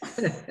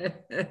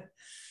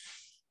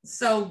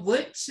 So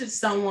what should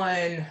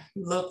someone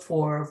look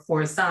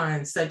for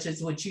signs such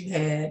as what you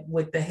had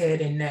with the head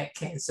and neck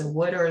cancer?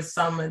 What are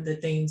some of the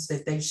things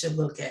that they should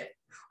look at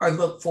or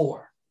look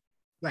for?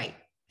 Right.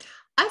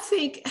 I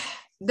think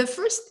the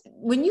first,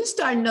 when you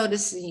start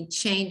noticing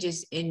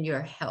changes in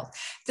your health,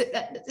 the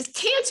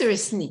cancer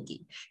is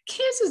sneaky.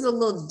 Cancer is a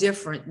little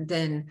different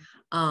than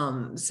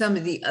some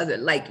of the other,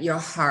 like your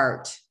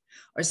heart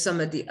or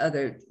some of the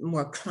other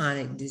more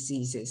chronic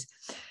diseases.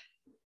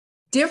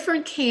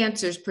 Different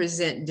cancers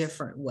present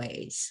different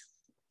ways.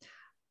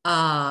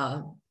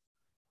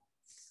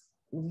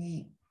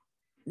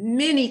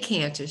 Many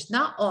cancers,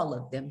 not all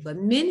of them, but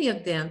many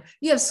of them,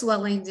 you have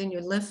swellings in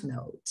your lymph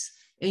nodes,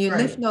 and your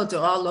lymph nodes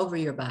are all over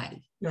your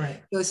body.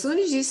 Right. So as soon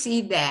as you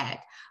see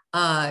that,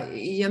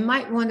 you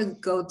might want to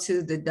go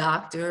to the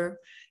doctor.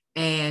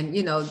 And,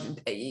 you know,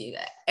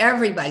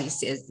 everybody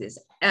says this.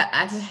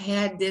 I've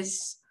had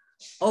this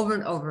over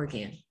and over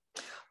again.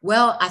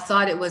 Well, I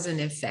thought it was an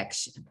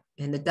infection.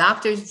 And the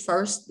doctors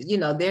first, you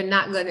know, they're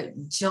not going to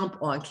jump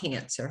on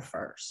cancer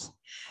first.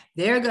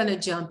 They're going to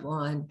jump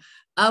on,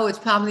 oh, it's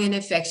probably an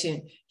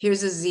infection.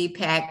 Here's a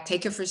Z-Pack,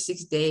 take it for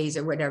 6 days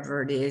or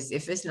whatever it is.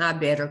 If it's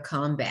not better,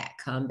 come back.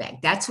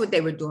 That's what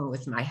they were doing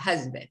with my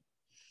husband.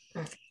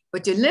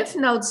 But your lymph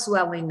nodes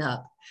swelling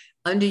up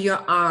under your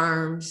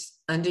arms,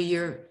 under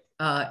your,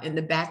 in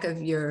the back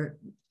of your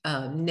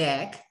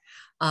neck,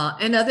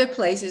 and other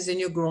places in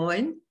your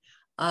groin,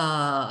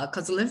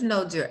 because lymph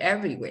nodes are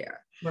everywhere.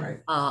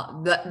 Right.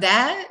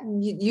 That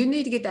you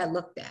need to get that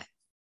looked at.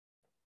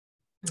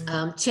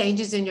 Mm-hmm.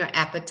 Changes in your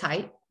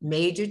appetite,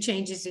 major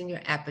changes in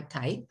your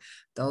appetite.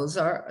 Those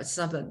are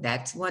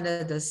that's one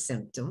of the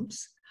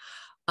symptoms.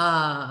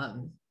 What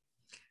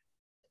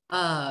do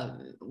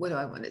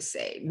I want to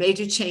say?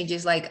 Major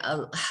changes like,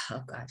 oh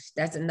gosh,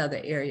 that's another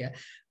area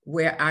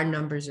where our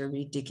numbers are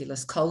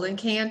ridiculous. Colon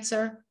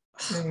cancer,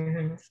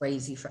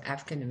 crazy for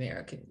African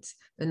Americans.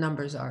 The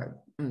numbers are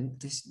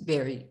just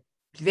very,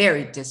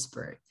 very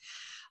disparate.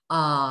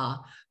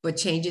 But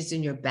changes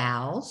in your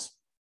bowels,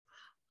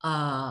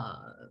 and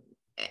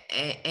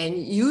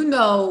you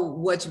know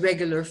what's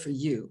regular for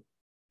you,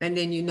 and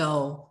then you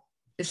know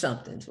if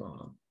something's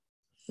wrong.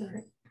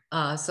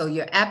 Right. So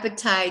your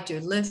appetite,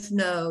 your lymph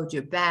nodes,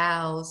 your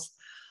bowels,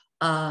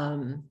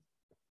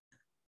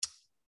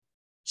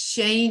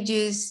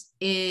 changes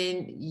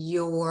in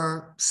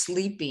your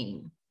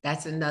sleeping.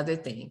 That's another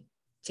thing.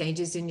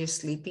 Changes in your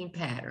sleeping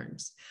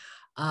patterns.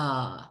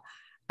 I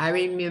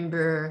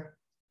remember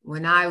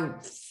when I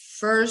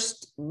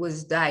first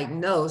was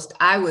diagnosed,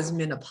 I was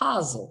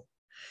menopausal.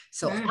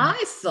 So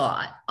I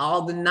thought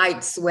all the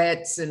night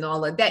sweats and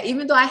all of that,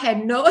 even though I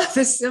had no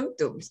other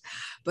symptoms,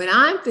 but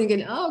I'm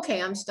thinking, oh, okay,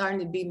 I'm starting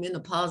to be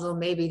menopausal.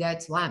 Maybe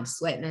that's why I'm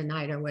sweating at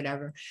night or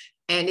whatever.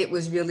 And it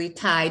was really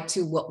tied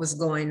to what was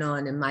going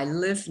on in my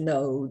lymph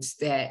nodes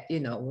that,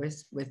 you know,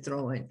 was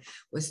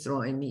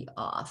throwing me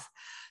off.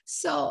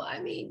 So, I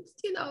mean,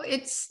 you know,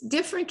 it's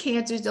different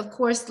cancers. Of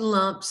course,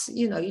 lumps,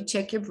 you know, you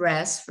check your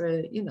breast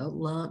for, you know,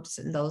 lumps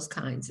and those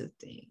kinds of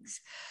things.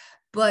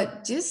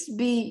 But just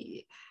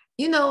be,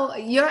 you know,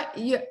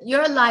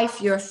 your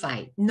life, your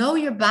fight. Know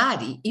your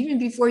body, even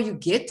before you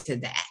get to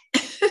that,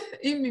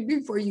 even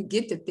before you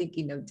get to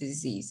thinking of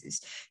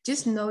diseases.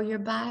 Just know your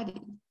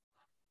body.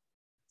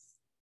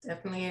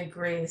 Definitely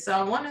agree. So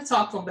I want to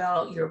talk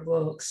about your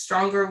book,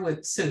 Stronger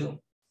with Two.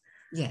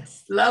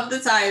 Yes. Love the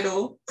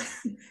title.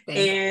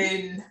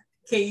 And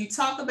can you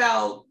talk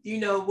about, you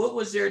know, what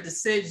was your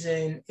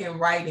decision in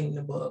writing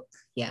the book?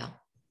 Yeah.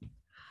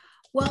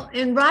 Well,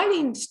 in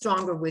writing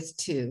Stronger with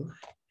Two,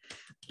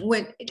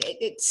 when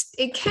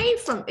it came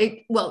from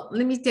it, well,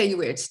 let me tell you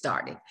where it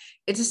started.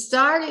 It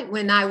started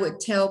when I would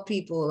tell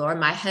people, or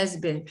my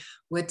husband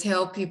would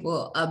tell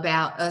people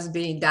about us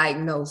being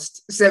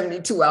diagnosed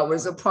 72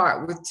 hours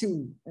apart with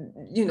 2,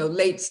 you know,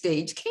 late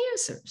stage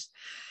cancers.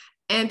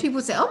 And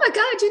people say, oh my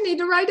God, you need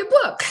to write a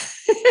book.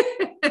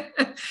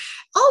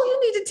 Oh, you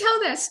need to tell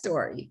that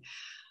story.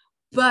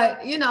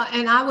 But, you know,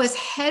 and I was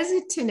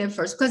hesitant at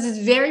first because it's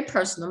very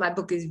personal. My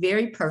book is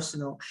very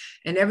personal.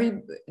 And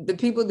the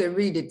people that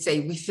read it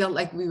say, we felt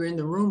like we were in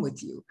the room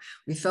with you.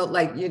 We felt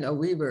like, you know,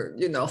 we were,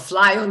 you know,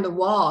 fly on the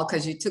wall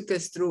because you took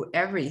us through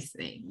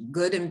everything,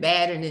 good and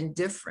bad and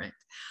indifferent.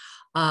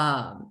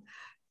 But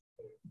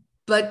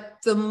But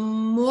the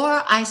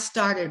more I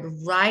started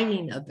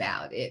writing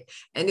about it,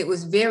 and it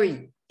was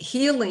very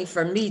healing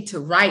for me to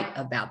write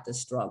about the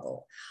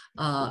struggle,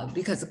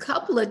 because a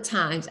couple of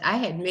times I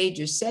had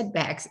major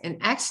setbacks, and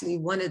actually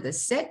one of the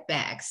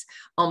setbacks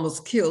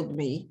almost killed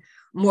me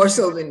more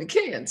so than the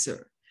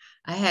cancer.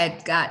 I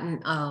had gotten,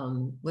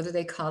 what do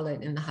they call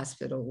it in the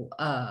hospital?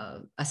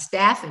 A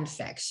staph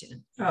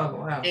infection. Oh,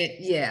 wow.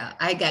 Yeah,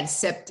 I got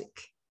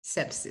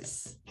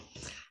sepsis.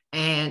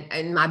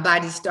 And my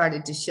body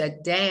started to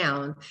shut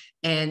down.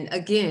 And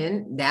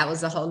again, that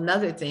was a whole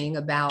nother thing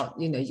about,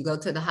 you go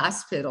to the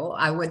hospital.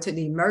 I went to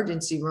the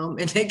emergency room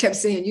and they kept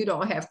saying, you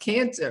don't have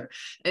cancer.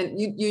 And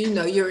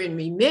you're in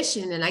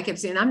remission. And I kept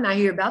saying, I'm not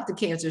here about the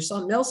cancer.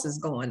 Something else is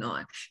going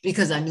on,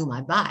 because I knew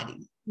my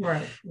body.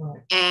 Right.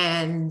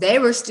 And they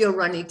were still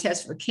running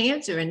tests for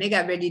cancer, and they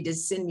got ready to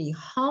send me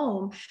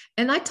home.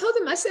 And I told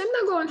them, I said, I'm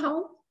not going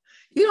home.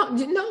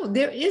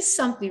 There is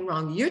something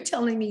wrong. You're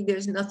telling me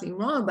there's nothing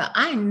wrong, but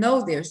I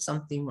know there's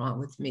something wrong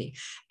with me.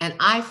 And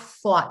I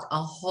fought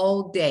a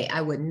whole day.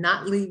 I would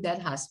not leave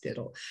that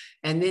hospital.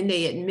 And then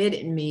they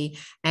admitted me.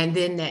 And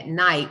then that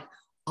night,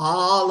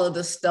 all of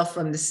the stuff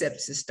from the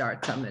sepsis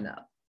started coming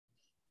up.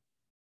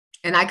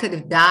 And I could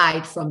have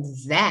died from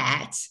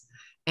that.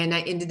 And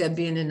I ended up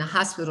being in the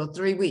hospital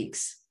 3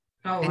 weeks.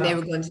 Oh, wow. And they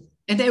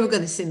were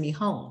going to send me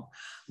home.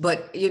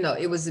 But,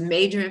 it was a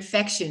major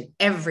infection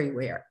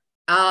everywhere.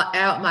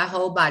 Out my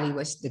whole body,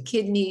 the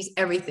kidneys,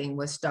 everything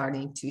was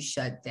starting to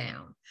shut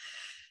down.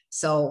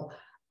 So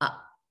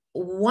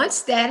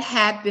once that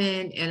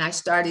happened and I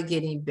started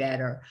getting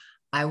better,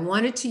 I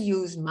wanted to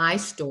use my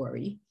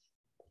story,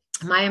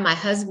 my and my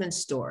husband's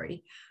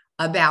story,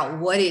 about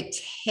what it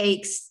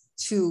takes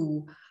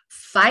to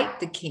fight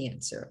the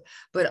cancer.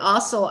 But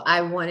also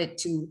I wanted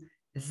to use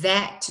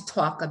that to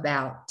talk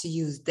about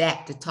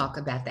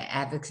the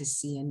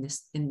advocacy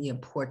and the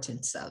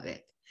importance of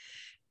it.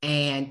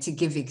 And to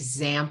give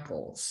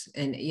examples,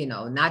 and,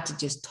 not to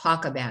just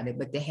talk about it,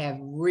 but to have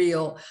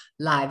real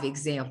live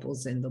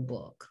examples in the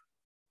book.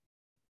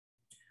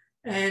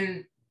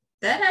 And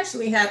that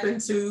actually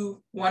happened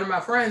to one of my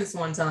friends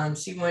one time.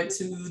 She went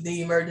to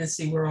the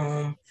emergency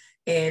room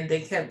and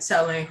they kept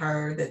telling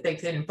her that they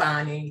couldn't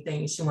find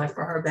anything. She went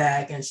for her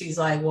bag and she's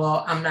like,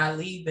 well, I'm not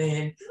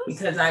leaving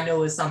because I know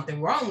there's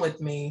something wrong with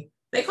me.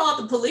 They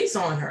called the police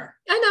on her.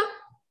 I know.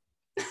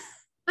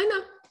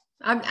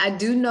 I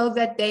do know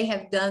that they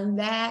have done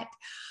that.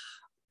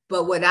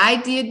 But what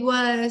I did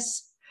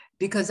was,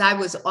 because I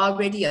was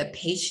already a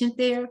patient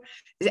there,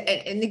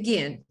 and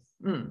again,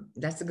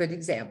 that's a good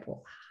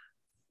example.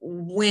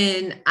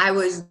 When I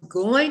was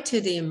going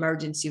to the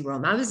emergency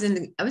room, I was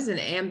in an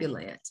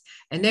ambulance,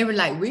 and they were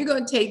like, we're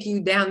going to take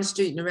you down the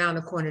street and around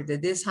the corner to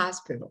this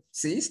hospital.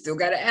 So you still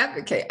got to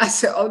advocate. I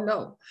said, oh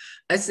no.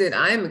 I said,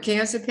 I am a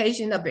cancer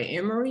patient up in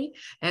Emory,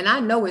 and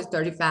I know it's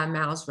 35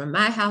 miles from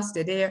my house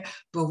to there,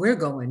 but we're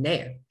going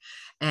there.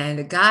 And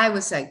the guy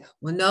was like,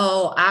 well,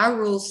 no, our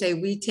rules say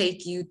we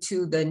take you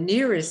to the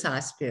nearest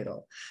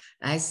hospital.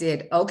 I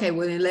said, okay,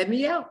 well, then let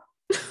me out.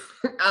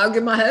 I'll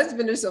get my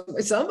husband or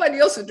somebody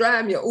else to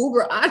drive me an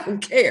Uber. I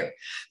don't care.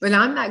 But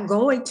I'm not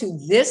going to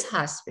this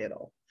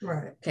hospital.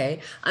 Right.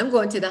 Okay. I'm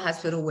going to the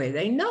hospital where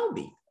they know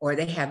me or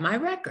they have my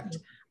record.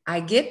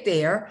 I get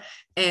there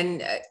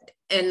and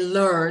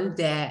learn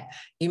that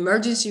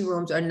emergency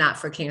rooms are not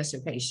for cancer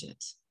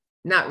patients.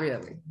 Not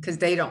really, because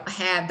they don't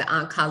have the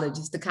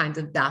oncologists, the kinds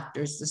of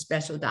doctors, the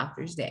special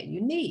doctors that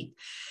you need.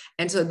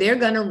 And so they're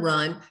going to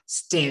run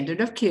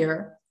standard of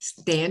care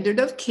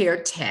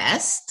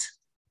test,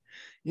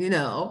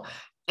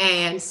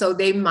 and so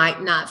they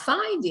might not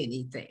find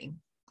anything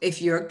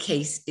if your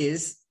case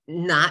is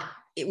not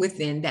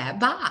within that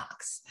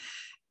box.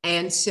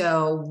 And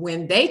so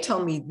when they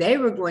told me they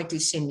were going to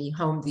send me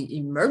home, the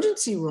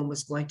emergency room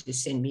was going to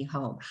send me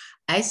home,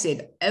 I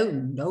said, oh,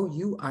 no,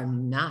 you are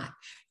not.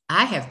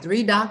 I have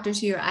 3 doctors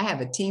here. I have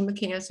a team of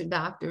cancer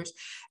doctors.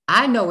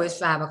 I know it's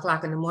 5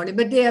 o'clock in the morning,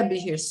 but they'll be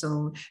here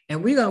soon.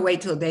 And we're going to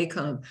wait till they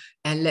come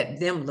and let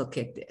them look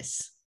at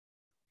this.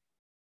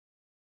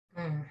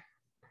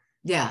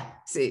 Yeah.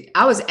 See,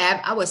 I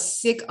was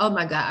sick. Oh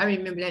my God. I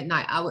remember that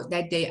night.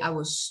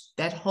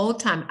 That whole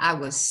time I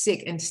was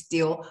sick and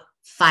still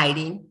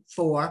fighting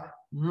for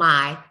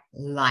my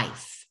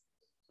life.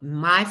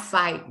 My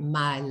fight,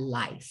 my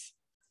life.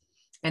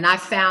 And I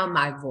found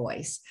my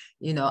voice.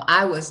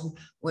 I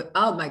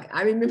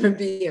remember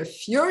being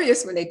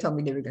furious when they told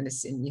me they were going to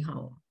send me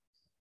home.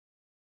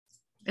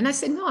 And I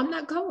said, no, I'm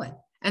not going.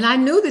 And I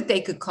knew that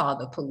they could call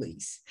the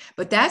police.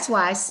 But that's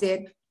why I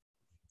said,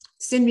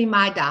 send me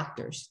my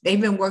doctors. They've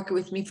been working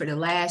with me for the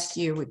last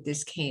year with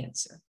this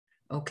cancer.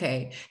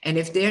 Okay. And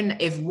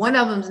if one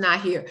of them's not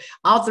here,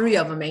 all 3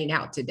 of them ain't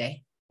out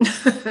today.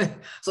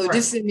 So right.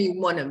 Just send me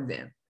one of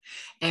them.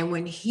 And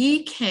when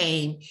he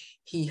came,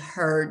 he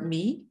heard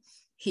me.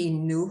 He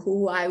knew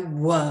who I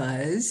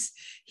was.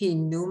 He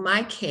knew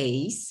my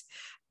case.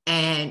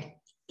 And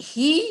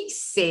he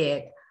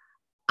said,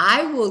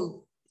 I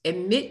will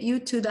admit you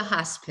to the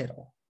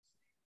hospital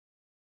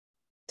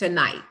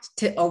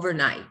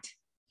overnight.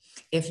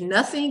 If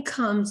nothing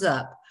comes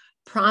up,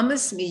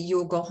 promise me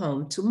you'll go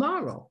home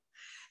tomorrow.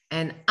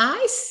 And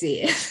I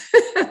said,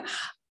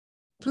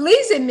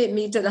 please admit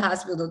me to the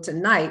hospital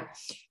tonight.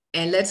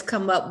 And let's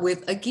come up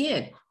with,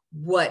 again,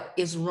 what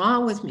is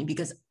wrong with me,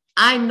 because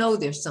I know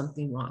there's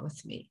something wrong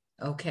with me.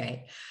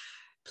 Okay.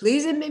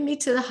 Please admit me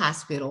to the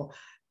hospital.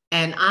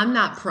 And I'm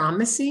not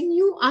promising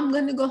you I'm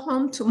going to go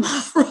home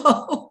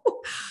tomorrow,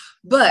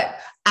 but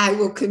I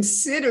will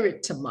consider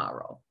it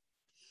tomorrow.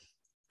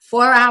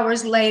 4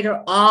 hours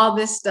later, all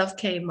this stuff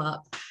came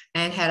up.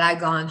 And had I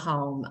gone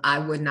home, I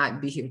would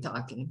not be here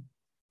talking.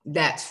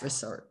 That's for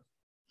certain.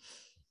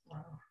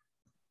 Wow.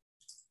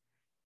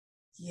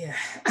 Yeah.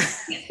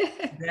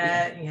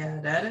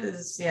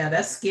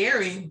 That's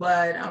scary,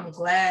 but I'm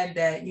glad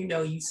that,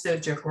 you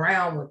stood your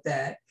ground with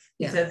that,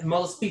 because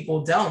most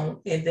people don't.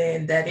 And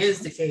then that is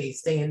the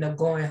case. They end up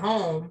going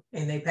home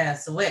and they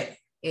pass away.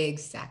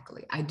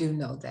 Exactly. I do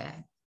know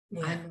that.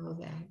 Yeah. I know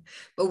that.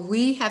 But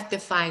we have to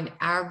find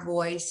our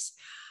voice.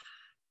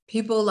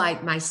 People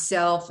like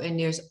myself, and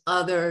there's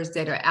others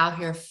that are out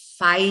here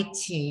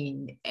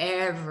fighting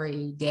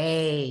every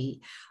day,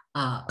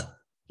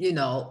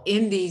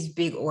 in these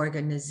big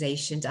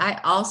organizations. I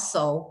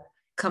also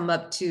come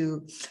up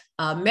to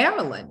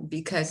Maryland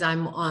because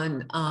I'm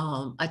on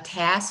a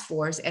task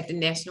force at the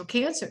National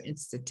Cancer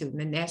Institute,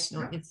 the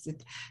National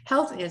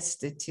Health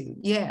Institute.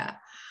 Yeah.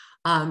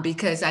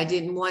 Because I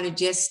didn't want to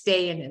just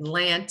stay in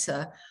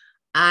Atlanta.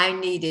 I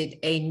needed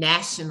a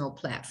national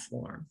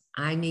platform.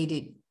 I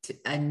needed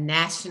a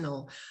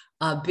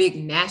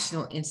big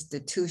national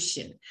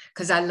institution,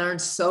 because I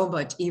learned so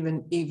much,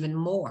 even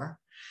more.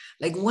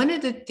 Like one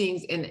of the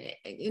things, and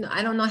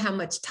I don't know how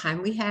much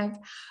time we have,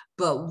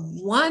 but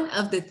one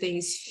of the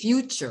things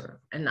future,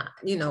 and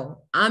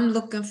I'm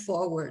looking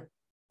forward.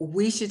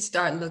 We should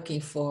start looking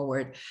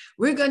forward.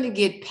 We're going to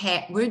get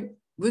past. We're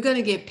going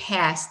to get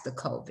past the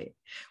COVID.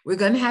 We're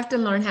going to have to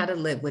learn how to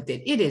live with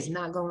it. It is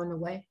not going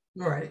away.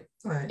 Right.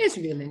 It's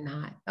really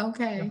not.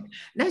 Okay.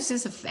 That's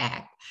just a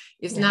fact.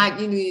 It's not,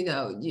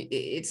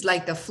 it's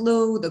like the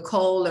flu, the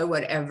cold, or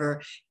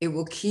whatever. It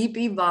will keep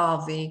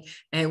evolving,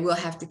 and we'll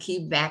have to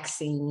keep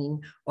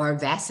vaccinating or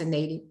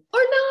vaccinating or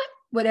not,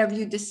 whatever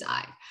you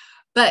decide.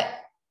 But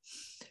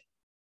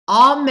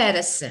all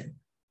medicine,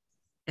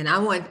 and I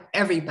want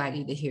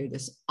everybody to hear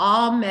this,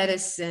 all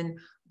medicine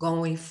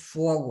going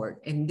forward.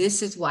 And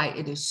this is why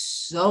it is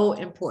so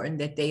important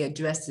that they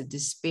address the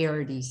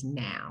disparities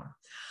now.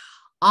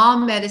 All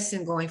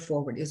medicine going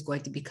forward is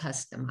going to be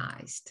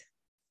customized.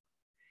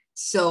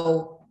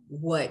 So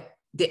what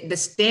the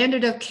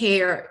standard of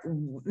care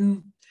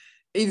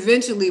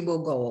eventually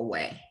will go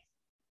away.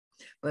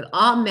 But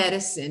all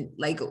medicine,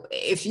 like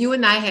if you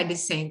and I had the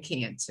same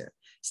cancer,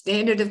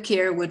 standard of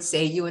care would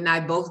say you and I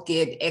both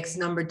get X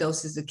number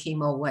doses of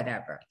chemo,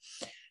 whatever.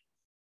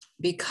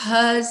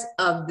 Because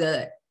of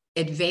the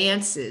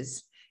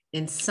advances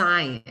in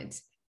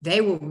science,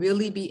 they will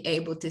really be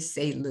able to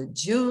say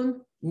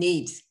Lejeune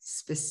needs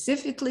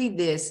specifically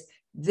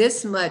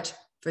this much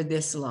for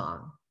this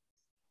long.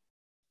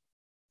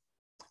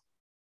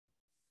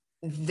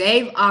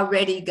 They've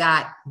already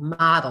got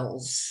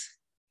models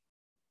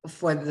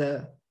for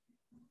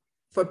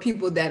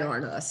people that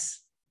aren't us,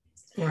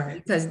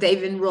 right? Because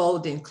they've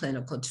enrolled in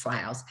clinical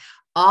trials.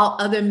 All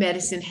other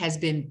medicine has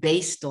been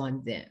based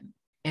on them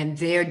and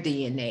their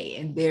DNA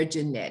and their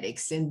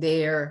genetics and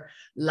their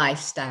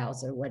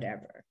lifestyles or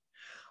whatever.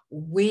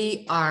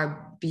 We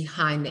are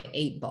behind the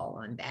 8 ball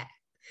on that.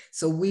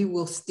 So we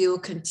will still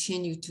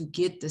continue to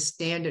get the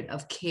standard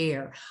of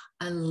care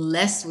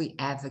unless we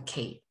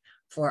advocate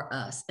for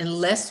us,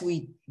 unless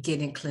we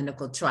get in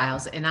clinical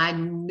trials. And I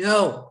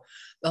know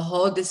the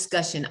whole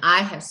discussion, I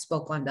have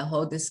spoke on the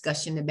whole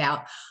discussion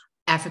about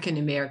African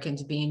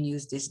Americans being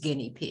used as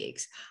guinea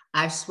pigs.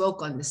 I've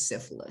spoke on the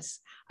syphilis.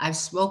 I've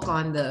spoke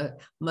on the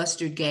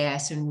mustard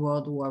gas in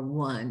World War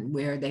I,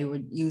 where they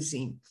were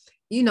using,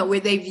 where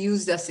they've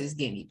used us as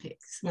guinea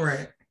pigs.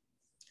 Right.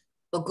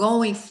 But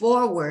going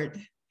forward,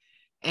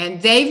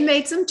 and they've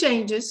made some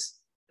changes,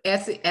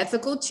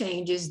 ethical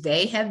changes.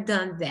 They have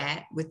done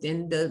that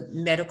within the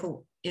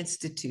medical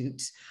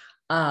institutes.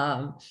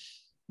 But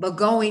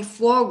going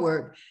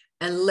forward,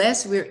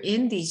 unless we're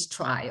in these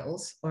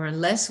trials, or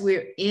unless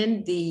we're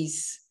in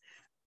these,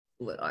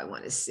 what do I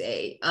want to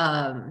say,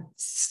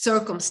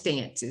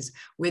 circumstances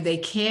where they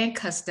can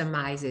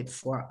customize it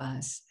for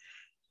us,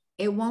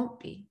 it won't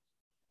be.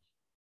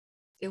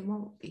 It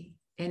won't be.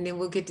 And then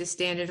we'll get the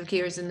standard of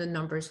cares and the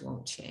numbers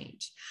won't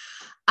change.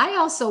 I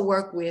also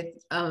work with,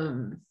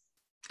 I'm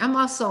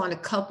also on a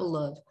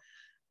couple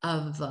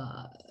of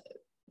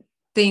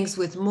things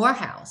with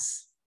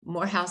Morehouse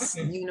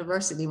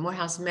University,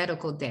 Morehouse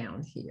Medical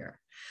down here,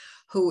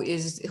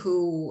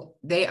 who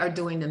they are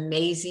doing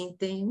amazing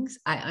things.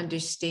 I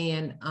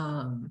understand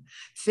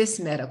Fisk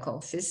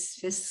Medical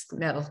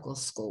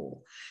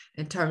School,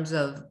 in terms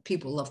of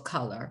people of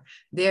color.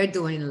 They're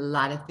doing a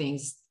lot of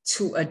things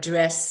to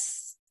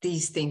address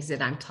these things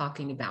that I'm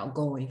talking about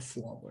going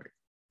forward.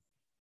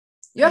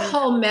 Your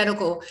whole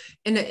medical,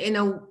 in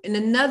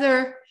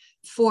another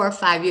 4 or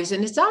 5 years,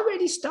 and it's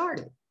already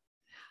started.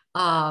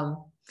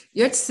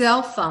 Your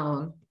cell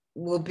phone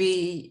will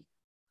be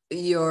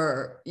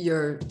your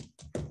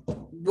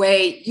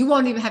way. You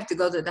won't even have to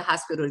go to the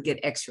hospital to get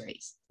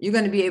x-rays. You're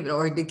going to be able to,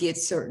 or to get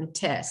certain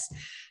tests.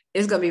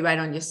 It's going to be right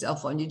on your cell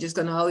phone. You're just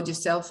going to hold your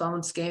cell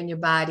phone, scan your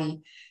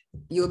body.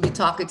 You'll be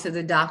talking to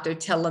the doctor,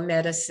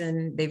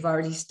 telemedicine. They've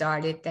already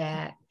started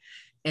that.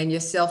 And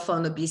your cell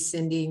phone will be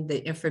sending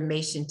the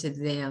information to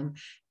them,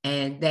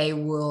 and they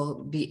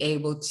will be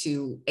able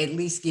to at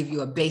least give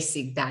you a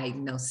basic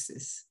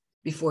diagnosis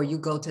before you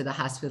go to the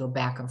hospital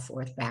back and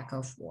forth, back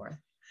and forth.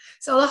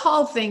 So the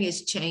whole thing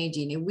is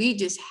changing, and we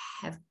just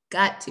have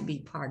got to be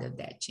part of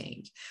that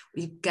change.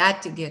 We've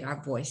got to get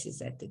our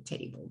voices at the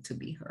table to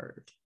be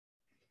heard.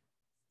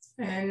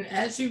 And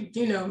as you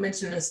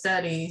mentioned the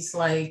studies,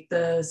 like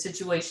the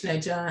situation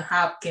at Johns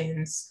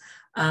Hopkins,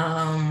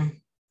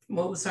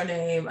 what was her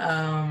name?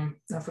 I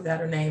forgot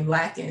her name.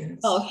 Lackins.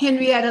 Oh,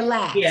 Henrietta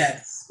Lacks.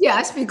 Yes. Yeah,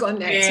 I speak on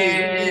that too.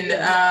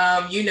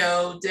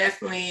 And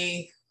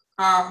definitely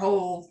our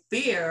whole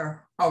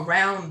fear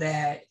around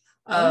that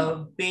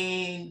of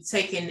being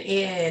taken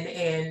in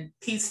and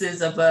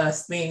pieces of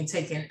us being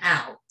taken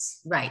out.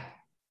 Right.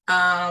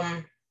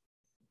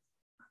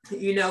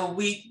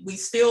 We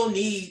still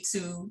need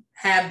to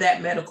have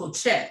that medical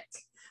check.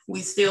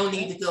 We still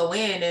need to go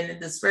in, and the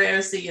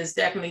disparity is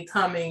definitely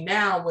coming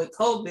now with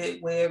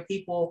COVID, where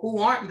people who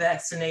aren't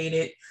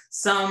vaccinated,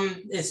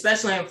 some,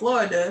 especially in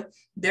Florida,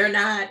 they're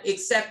not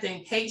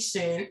accepting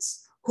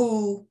patients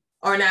who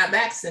are not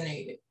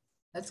vaccinated.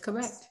 That's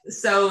correct.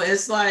 So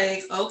it's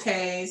like,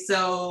 okay,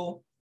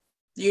 so,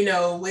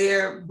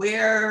 where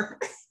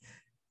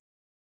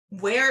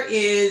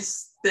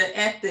is the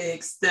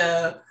ethics,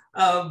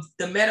 of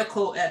the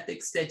medical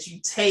ethics that you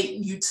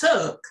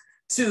took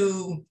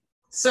to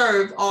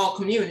serve all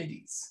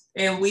communities?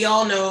 And we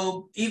all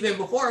know, even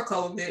before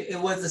COVID, it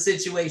was a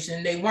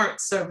situation they weren't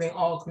serving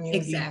all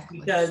communities. Exactly.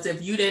 Because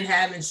if you didn't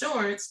have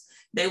insurance,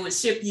 they would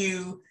ship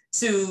you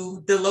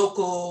to the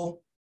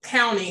local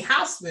county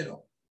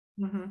hospital.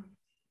 Mm-hmm.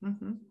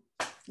 Mm-hmm.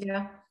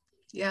 Yeah.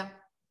 Yeah.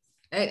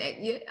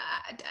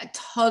 I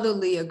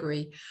totally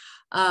agree.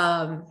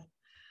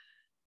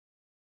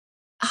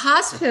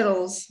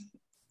 Hospitals,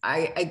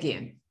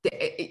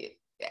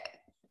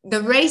 the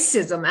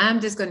racism, I'm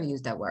just going to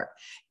use that word,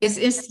 is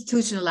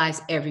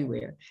institutionalized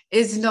everywhere.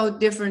 It's no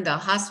different than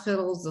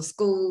hospitals, the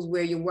schools,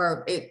 where you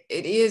work.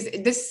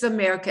 This is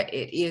America.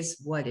 It is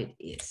what it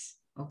is.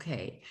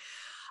 Okay.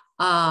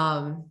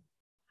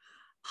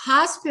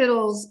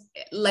 Hospitals,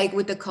 like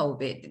with the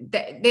COVID,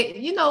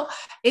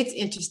 it's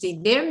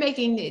interesting. They're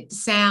making it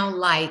sound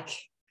like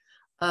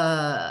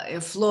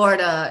in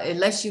Florida,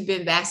 unless you've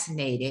been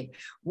vaccinated,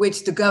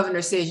 which the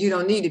governor says you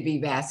don't need to be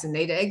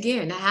vaccinated.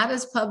 Again, how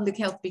does public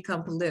health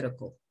become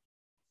political?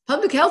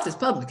 Public health is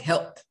public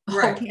health.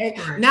 Right. Okay.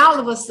 Right. Now all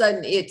of a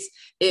sudden it's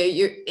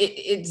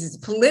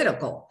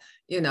political,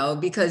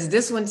 because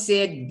this one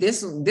said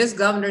this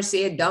governor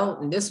said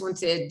don't, and this one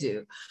said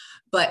do.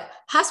 But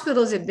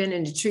hospitals have been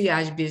in the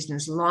triage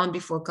business long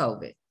before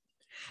COVID.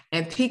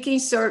 And picking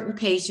certain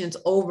patients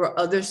over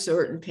other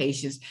certain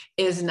patients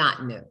is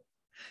not new.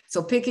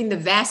 So picking the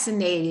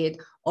vaccinated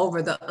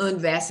over the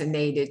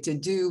unvaccinated to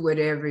do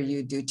whatever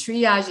you do.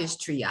 Triage is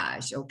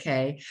triage,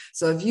 okay?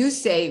 So if you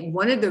say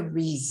one of the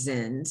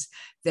reasons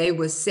they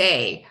would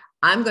say,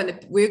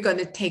 we're going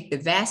to take the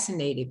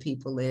vaccinated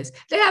people is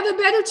they have a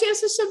better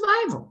chance of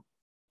survival.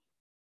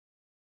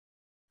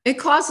 It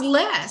costs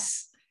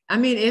less. I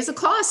mean, it's a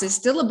cost. It's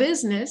still a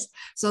business.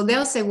 So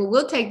they'll say, well,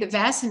 we'll take the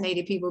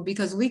vaccinated people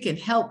because we can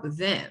help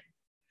them.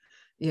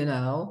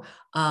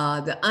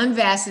 The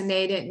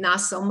unvaccinated,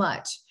 not so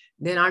much.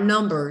 Then our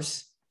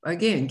numbers,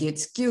 again, get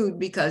skewed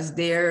because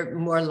they're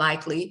more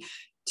likely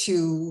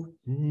to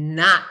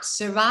not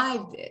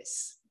survive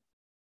this.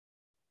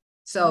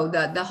 So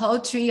the whole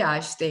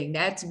triage thing,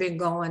 that's been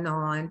going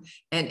on,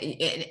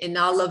 and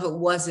all of it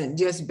wasn't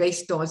just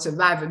based on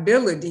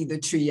survivability, the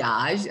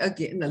triage.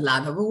 Again, a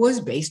lot of it was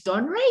based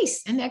on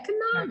race and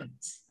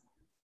economics.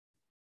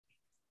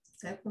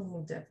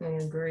 Definitely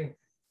agree.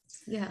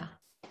 Yeah.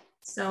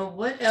 So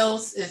what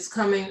else is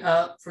coming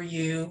up for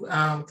you?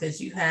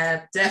 Because you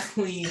have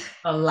definitely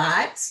a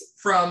lot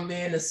from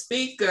being a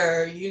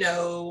speaker,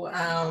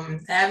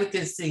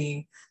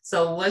 advocacy.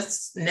 So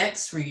what's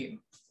next for you?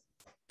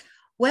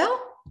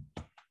 Well,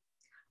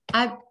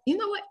 you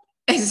know what?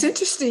 It's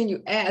interesting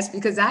you asked,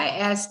 because I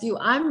asked you,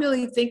 I'm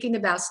really thinking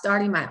about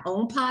starting my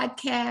own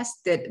podcast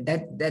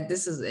that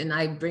this is, and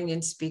I bring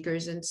in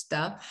speakers and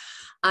stuff.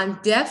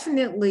 I'm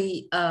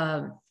definitely,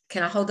 can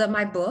I hold up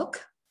my book?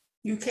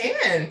 You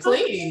can,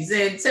 please,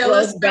 and tell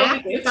us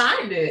where we can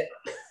find it.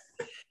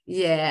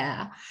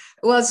 Yeah.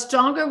 Well,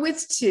 Stronger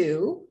with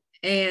Two,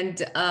 and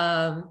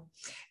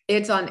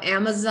it's on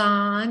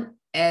Amazon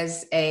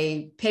as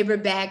a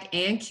paperback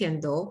and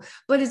Kindle,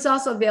 but it's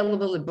also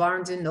available at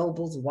Barnes and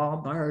Nobles,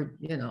 Walmart,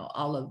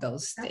 all of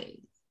those things.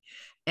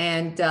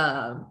 And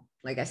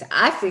like I said,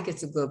 I think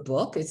it's a good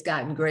book. It's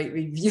gotten great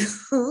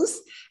reviews.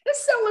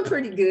 It's selling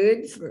pretty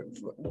good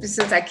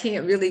since I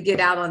can't really get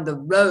out on the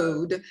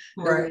road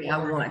the way I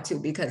want to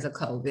because of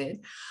COVID.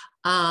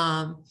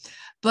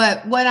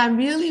 But what I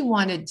really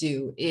want to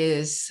do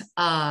is,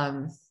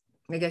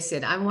 like I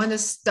said, I want to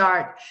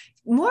start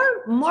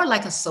more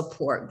like a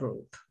support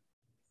group,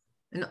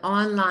 an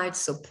online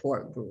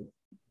support group,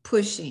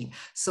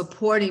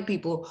 supporting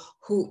people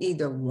who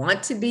either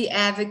want to be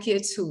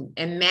advocates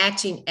and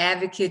matching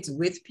advocates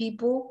with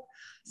people.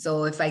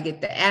 So if I get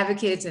the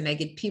advocates and I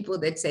get people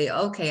that say,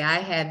 okay, I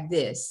have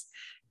this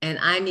and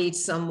I need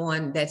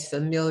someone that's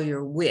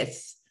familiar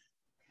with,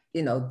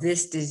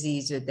 this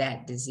disease or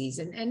that disease.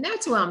 And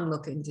that's what I'm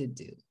looking to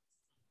do,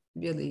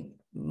 really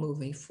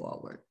moving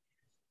forward.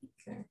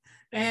 Okay.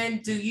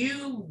 And do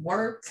you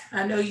work,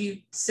 I know you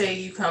say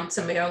you come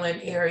to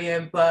Maryland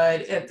area,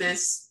 but if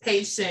it's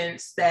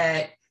patients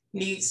that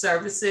need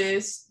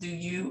services, do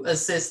you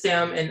assist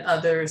them in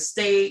other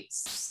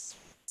states?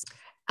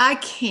 I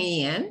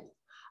can.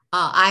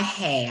 I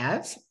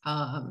have.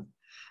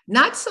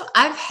 Not so.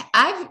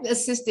 I've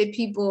assisted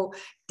people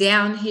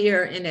down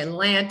here in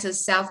Atlanta,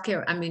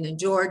 in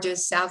Georgia,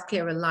 South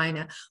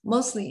Carolina,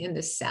 mostly in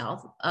the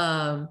South.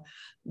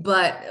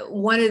 But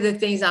one of the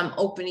things I'm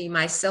opening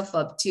myself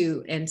up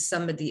to, and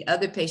some of the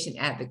other patient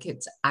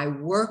advocates I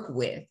work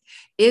with,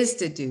 is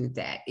to do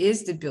that,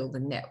 is to build a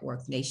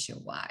network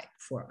nationwide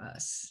for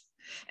us.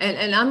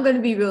 And I'm going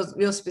to be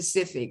real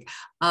specific.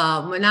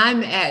 When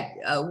I'm at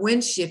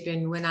Winship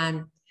and when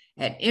I'm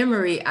at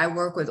Emory, I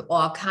work with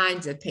all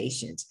kinds of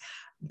patients.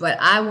 But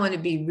I want to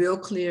be real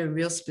clear,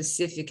 real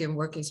specific, and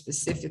working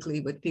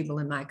specifically with people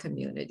in my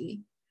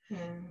community.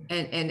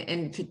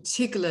 And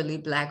particularly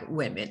Black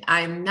women.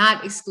 I am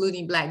not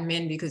excluding Black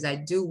men because I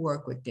do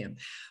work with them,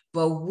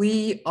 but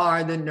we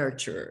are the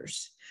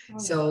nurturers. Oh,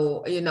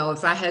 so,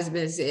 if our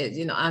husband says,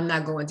 I'm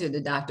not going to the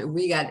doctor,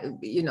 we got,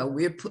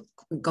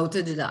 go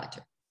to the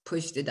doctor,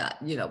 push the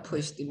doctor,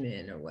 push the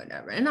men or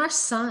whatever. And our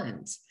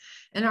sons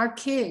and our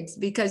kids,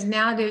 because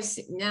now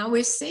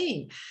we're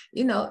seeing,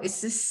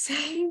 it's the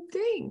same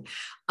thing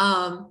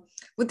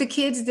with the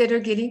kids that are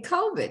getting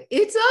COVID.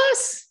 It's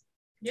us.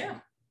 Yeah.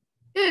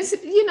 It's,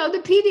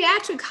 the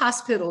pediatric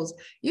hospitals,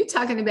 you're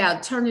talking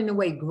about turning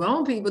away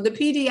grown people. The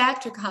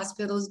pediatric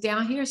hospitals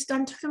down here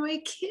starting to turn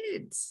away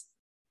kids.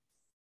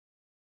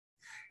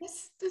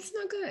 That's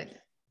no good.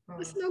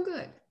 That's no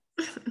good.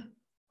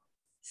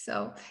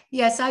 So,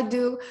 yes, I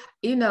do,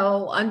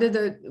 under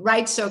the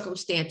right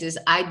circumstances,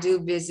 I do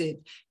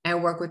visit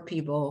and work with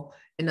people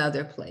in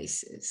other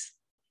places.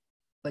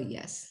 But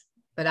yes,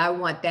 but I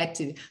want that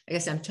to, I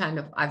guess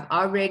I've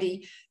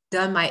already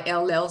done my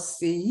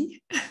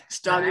LLC,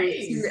 started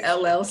with your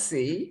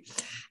LLC,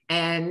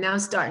 and now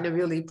starting to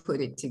really put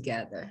it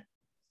together.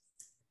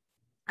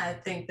 I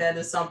think that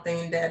is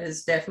something that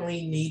is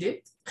definitely needed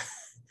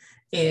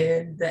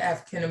in the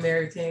African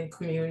American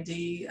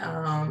community.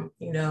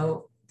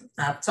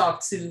 I've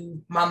talked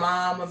to my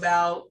mom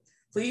about,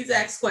 please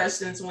ask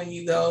questions when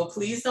you go.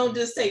 Please don't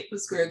just take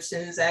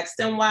prescriptions. Ask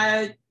them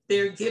why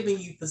they're giving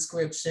you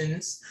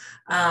prescriptions.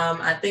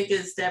 I think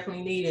it's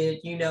definitely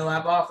needed.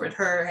 I've offered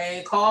her,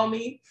 hey, call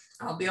me.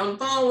 I'll be on the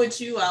phone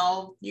with you.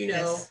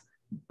 Yes.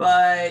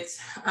 But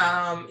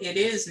it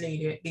is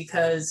needed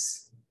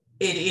because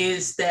it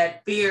is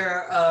that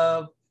fear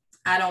of,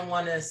 I don't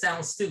want to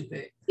sound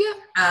stupid.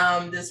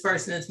 Yeah. This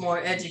person is more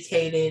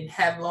educated,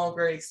 have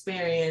longer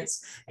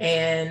experience,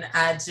 and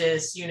I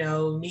just,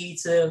 need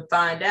to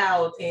find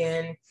out.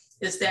 And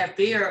it's that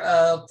fear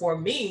of, for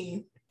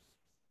me,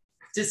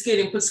 just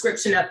getting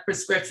prescription after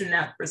prescription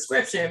after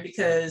prescription,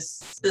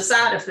 because the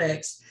side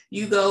effects,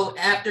 you go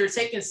after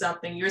taking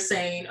something, you're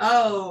saying,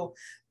 oh,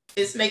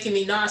 it's making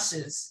me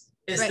nauseous.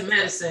 It's right. The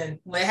medicine.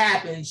 What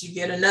happens? You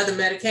get another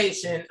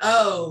medication.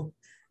 Oh,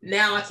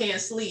 now I can't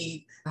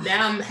sleep.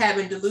 Now I'm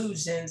having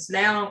delusions.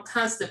 Now I'm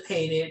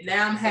constipated.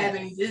 Now I'm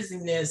having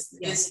dizziness.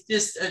 Yes. It's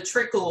just a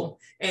trickle,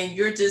 and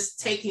you're just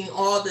taking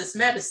all this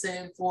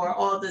medicine for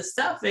all this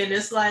stuff. And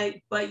it's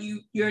like, but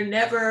you're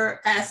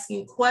never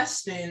asking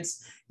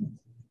questions.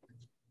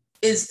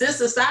 Is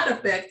this a side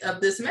effect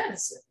of this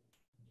medicine?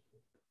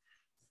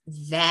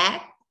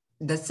 That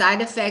the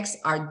side effects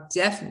are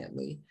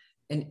definitely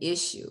an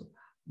issue.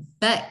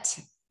 But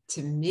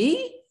to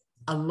me,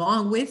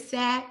 along with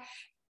that,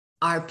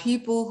 are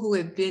people who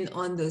have been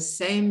on the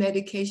same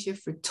medication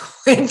for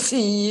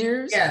 20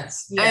 years.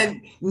 Yes. Yeah.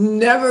 And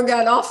never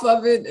got off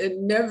of it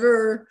and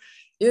never,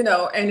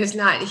 and it's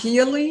not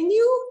healing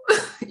you.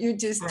 You're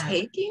just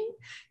taking,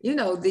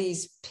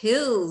 these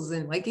pills.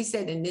 And like you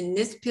said, and then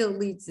this pill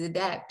leads to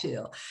that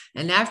pill.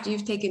 And after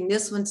you've taken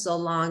this one so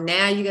long,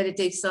 now you got to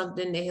take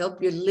something to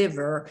help your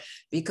liver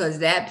because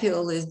that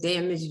pill has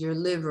damaged your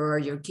liver or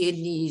your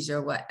kidneys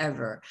or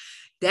whatever.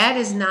 That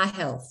is not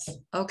health,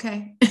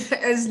 okay?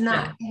 It's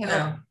not health.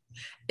 No.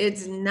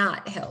 It's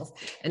not health.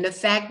 And the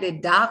fact that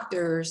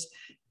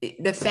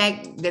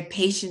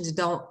patients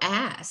don't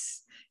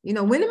ask,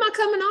 when am I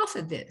coming off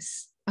of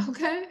this?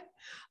 Okay.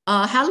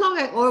 How long,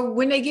 or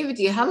when they give it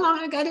to you, how long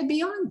I got to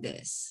be on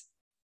this?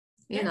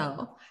 you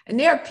know, and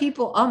there are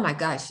people, oh my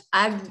gosh,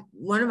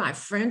 one of my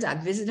friends, I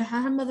visited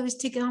her mother was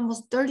taking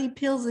almost 30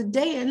 pills a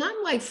day. And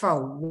I'm like,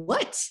 for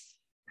what?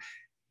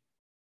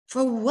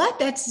 For what?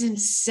 That's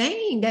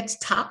insane. That's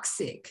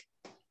toxic.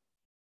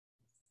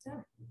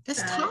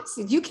 That's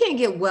toxic. You can't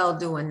get well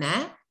doing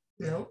that.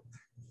 Nope.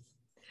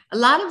 A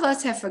lot of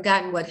us have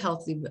forgotten what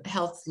health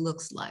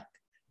looks like.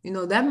 You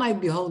know, that might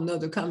be a whole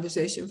nother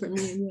conversation for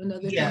me and you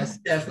another time. Yes,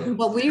 definitely.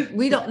 But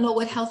we don't know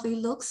what healthy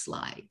looks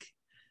like.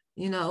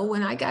 You know,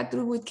 when I got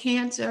through with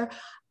cancer,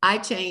 I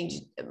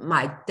changed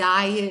my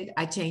diet,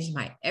 I changed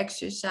my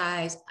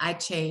exercise, I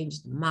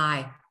changed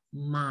my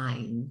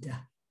mind.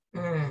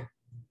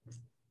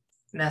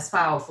 That's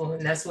powerful.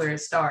 And that's where it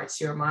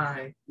starts, your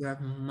mind. Your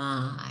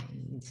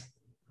mind.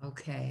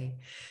 Okay.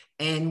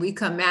 And we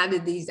come out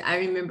of these, I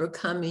remember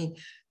coming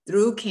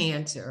through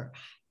cancer,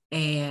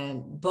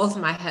 and both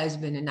my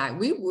husband and I,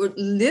 we were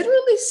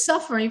literally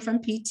suffering from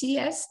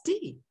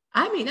PTSD.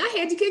 I mean, I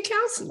had to get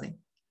counseling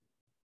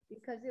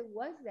because it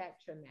was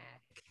that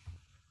traumatic,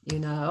 you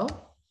know.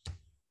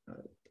 Oh,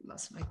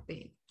 lost my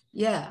thing.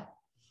 Yeah.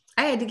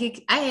 I had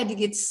to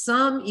get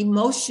some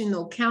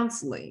emotional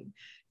counseling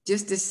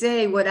just to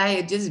say what I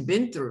had just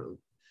been through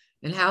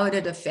and how it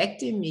had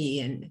affected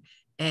me.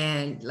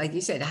 And like you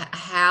said,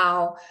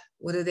 how,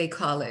 what do they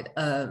call it?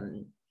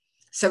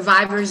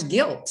 Survivor's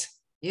guilt,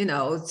 you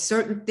know,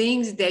 certain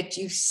things that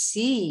you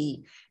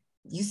see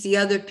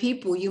other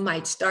people you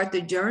might start the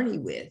journey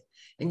with,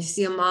 and you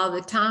see them all the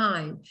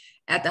time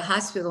at the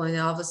hospital, and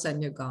all of a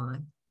sudden they're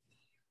gone.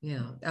 You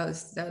know, that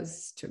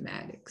was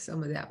traumatic.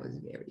 Some of that was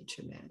very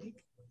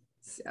traumatic.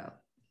 So,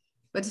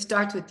 but it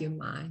starts with your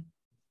mind.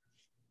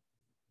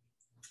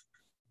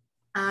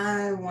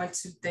 I want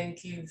to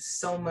thank you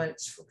so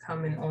much for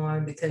coming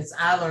on, because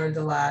I learned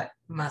a lot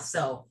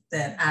myself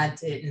that I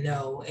didn't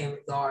know in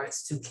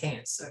regards to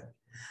cancer,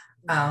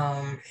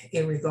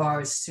 in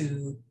regards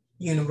to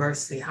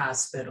university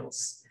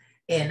hospitals.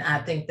 And I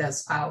think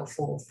that's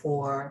powerful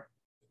for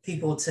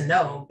people to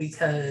know,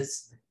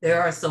 because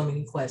there are so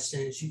many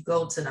questions. You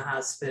go to the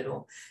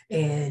hospital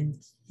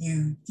and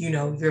you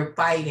know, you're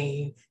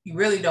fighting. You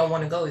really don't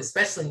want to go,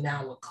 especially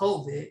now with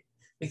COVID,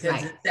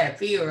 because it's that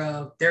fear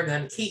of they're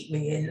going to keep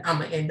me and I'm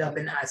going to end up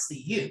in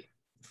ICU.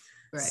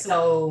 Right.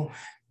 So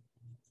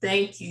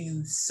thank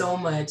you so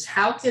much.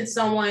 How can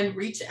someone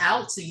reach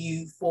out to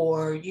you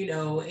for, you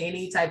know,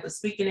 any type of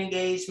speaking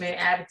engagement,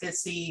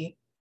 advocacy?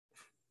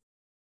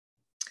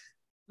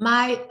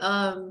 My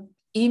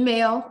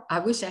email, I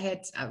wish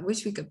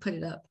we could put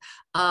it up.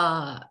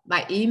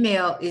 My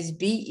email is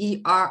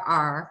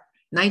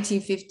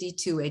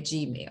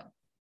berr1952@gmail.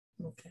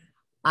 Okay.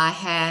 I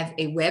have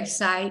a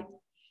website,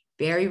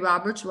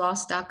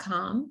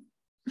 BariRobertsRoss.com.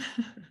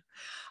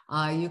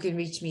 You can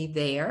reach me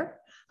there.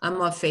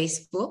 I'm on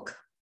Facebook.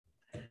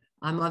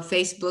 I'm on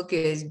Facebook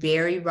as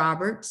Bari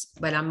Roberts,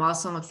 but I'm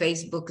also on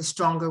Facebook as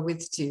Stronger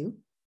With Two.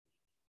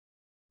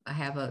 I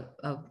have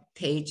a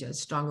page of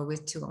Stronger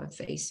With Two on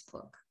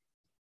Facebook.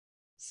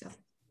 So,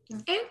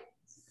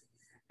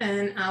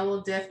 and I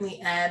will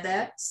definitely add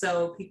that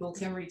so people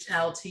can reach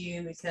out to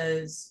you,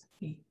 because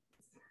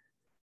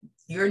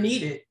you're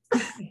needed.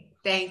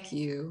 Thank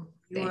you.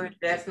 You are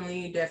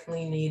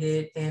definitely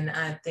needed. And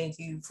I thank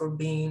you for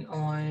being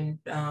on,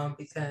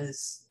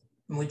 because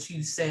what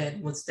you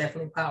said was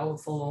definitely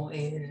powerful,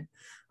 and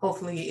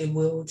hopefully it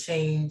will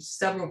change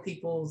several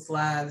people's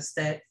lives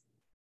that,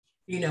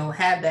 you know,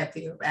 have that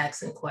fear of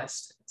asking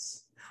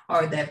questions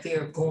or that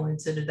fear of going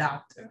to the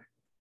doctor.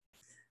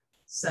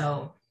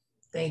 So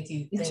thank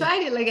you.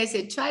 Like I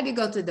said, try to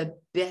go to the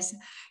best.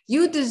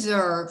 You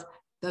deserve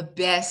the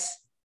best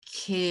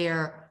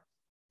care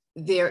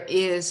there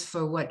is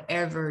for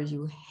whatever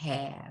you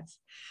have.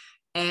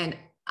 And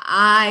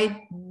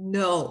I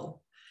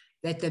know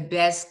that the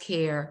best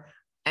care,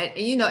 and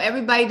you know,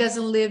 everybody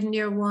doesn't live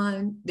near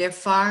one. They're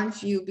far and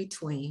few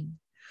between.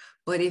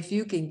 But if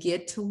you can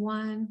get to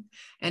one,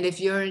 and if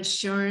your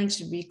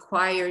insurance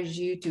requires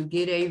you to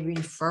get a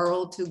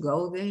referral to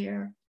go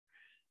there,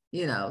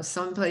 you know,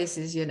 some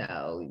places, you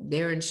know,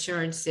 their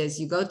insurance says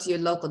you go to your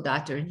local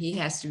doctor and he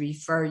has to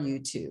refer you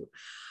to.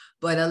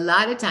 But a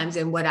lot of times,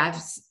 and what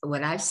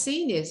I've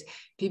seen is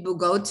people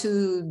go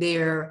to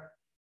their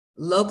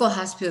local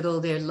hospital,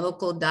 their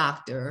local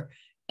doctor,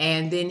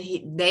 and then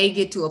they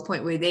get to a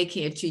point where they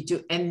can't treat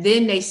you, and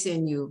then they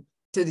send you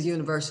to the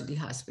university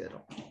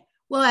hospital.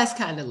 Well, that's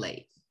kind of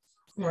late.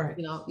 Right.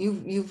 You know,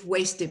 you've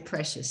wasted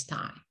precious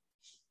time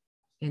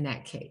in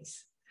that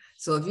case.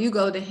 So if you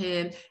go to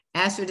him,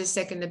 ask for the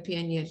second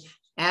opinion,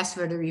 ask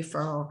for the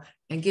referral,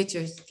 and get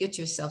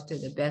yourself to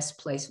the best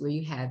place where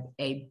you have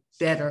a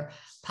better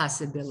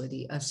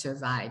possibility of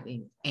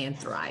surviving and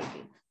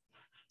thriving.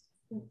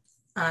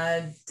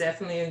 I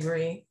definitely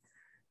agree.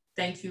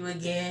 Thank you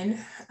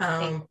again.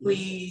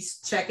 Please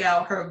check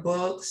out her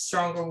book,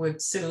 Stronger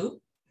With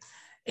Two.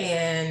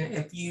 And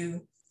if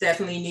you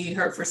definitely need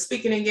her for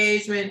speaking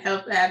engagement,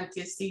 health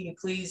advocacy.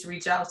 Please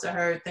reach out to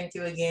her. Thank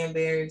you again,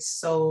 Bari,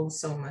 so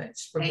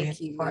much for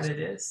being part of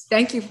this.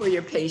 Thank you for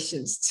your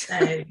patience.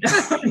 Hey,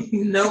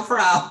 no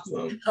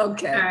problem.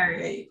 Okay. All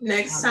right.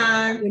 Next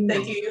time.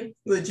 Thank you,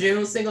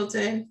 LeJune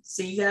Singleton.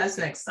 See you guys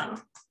next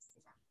time.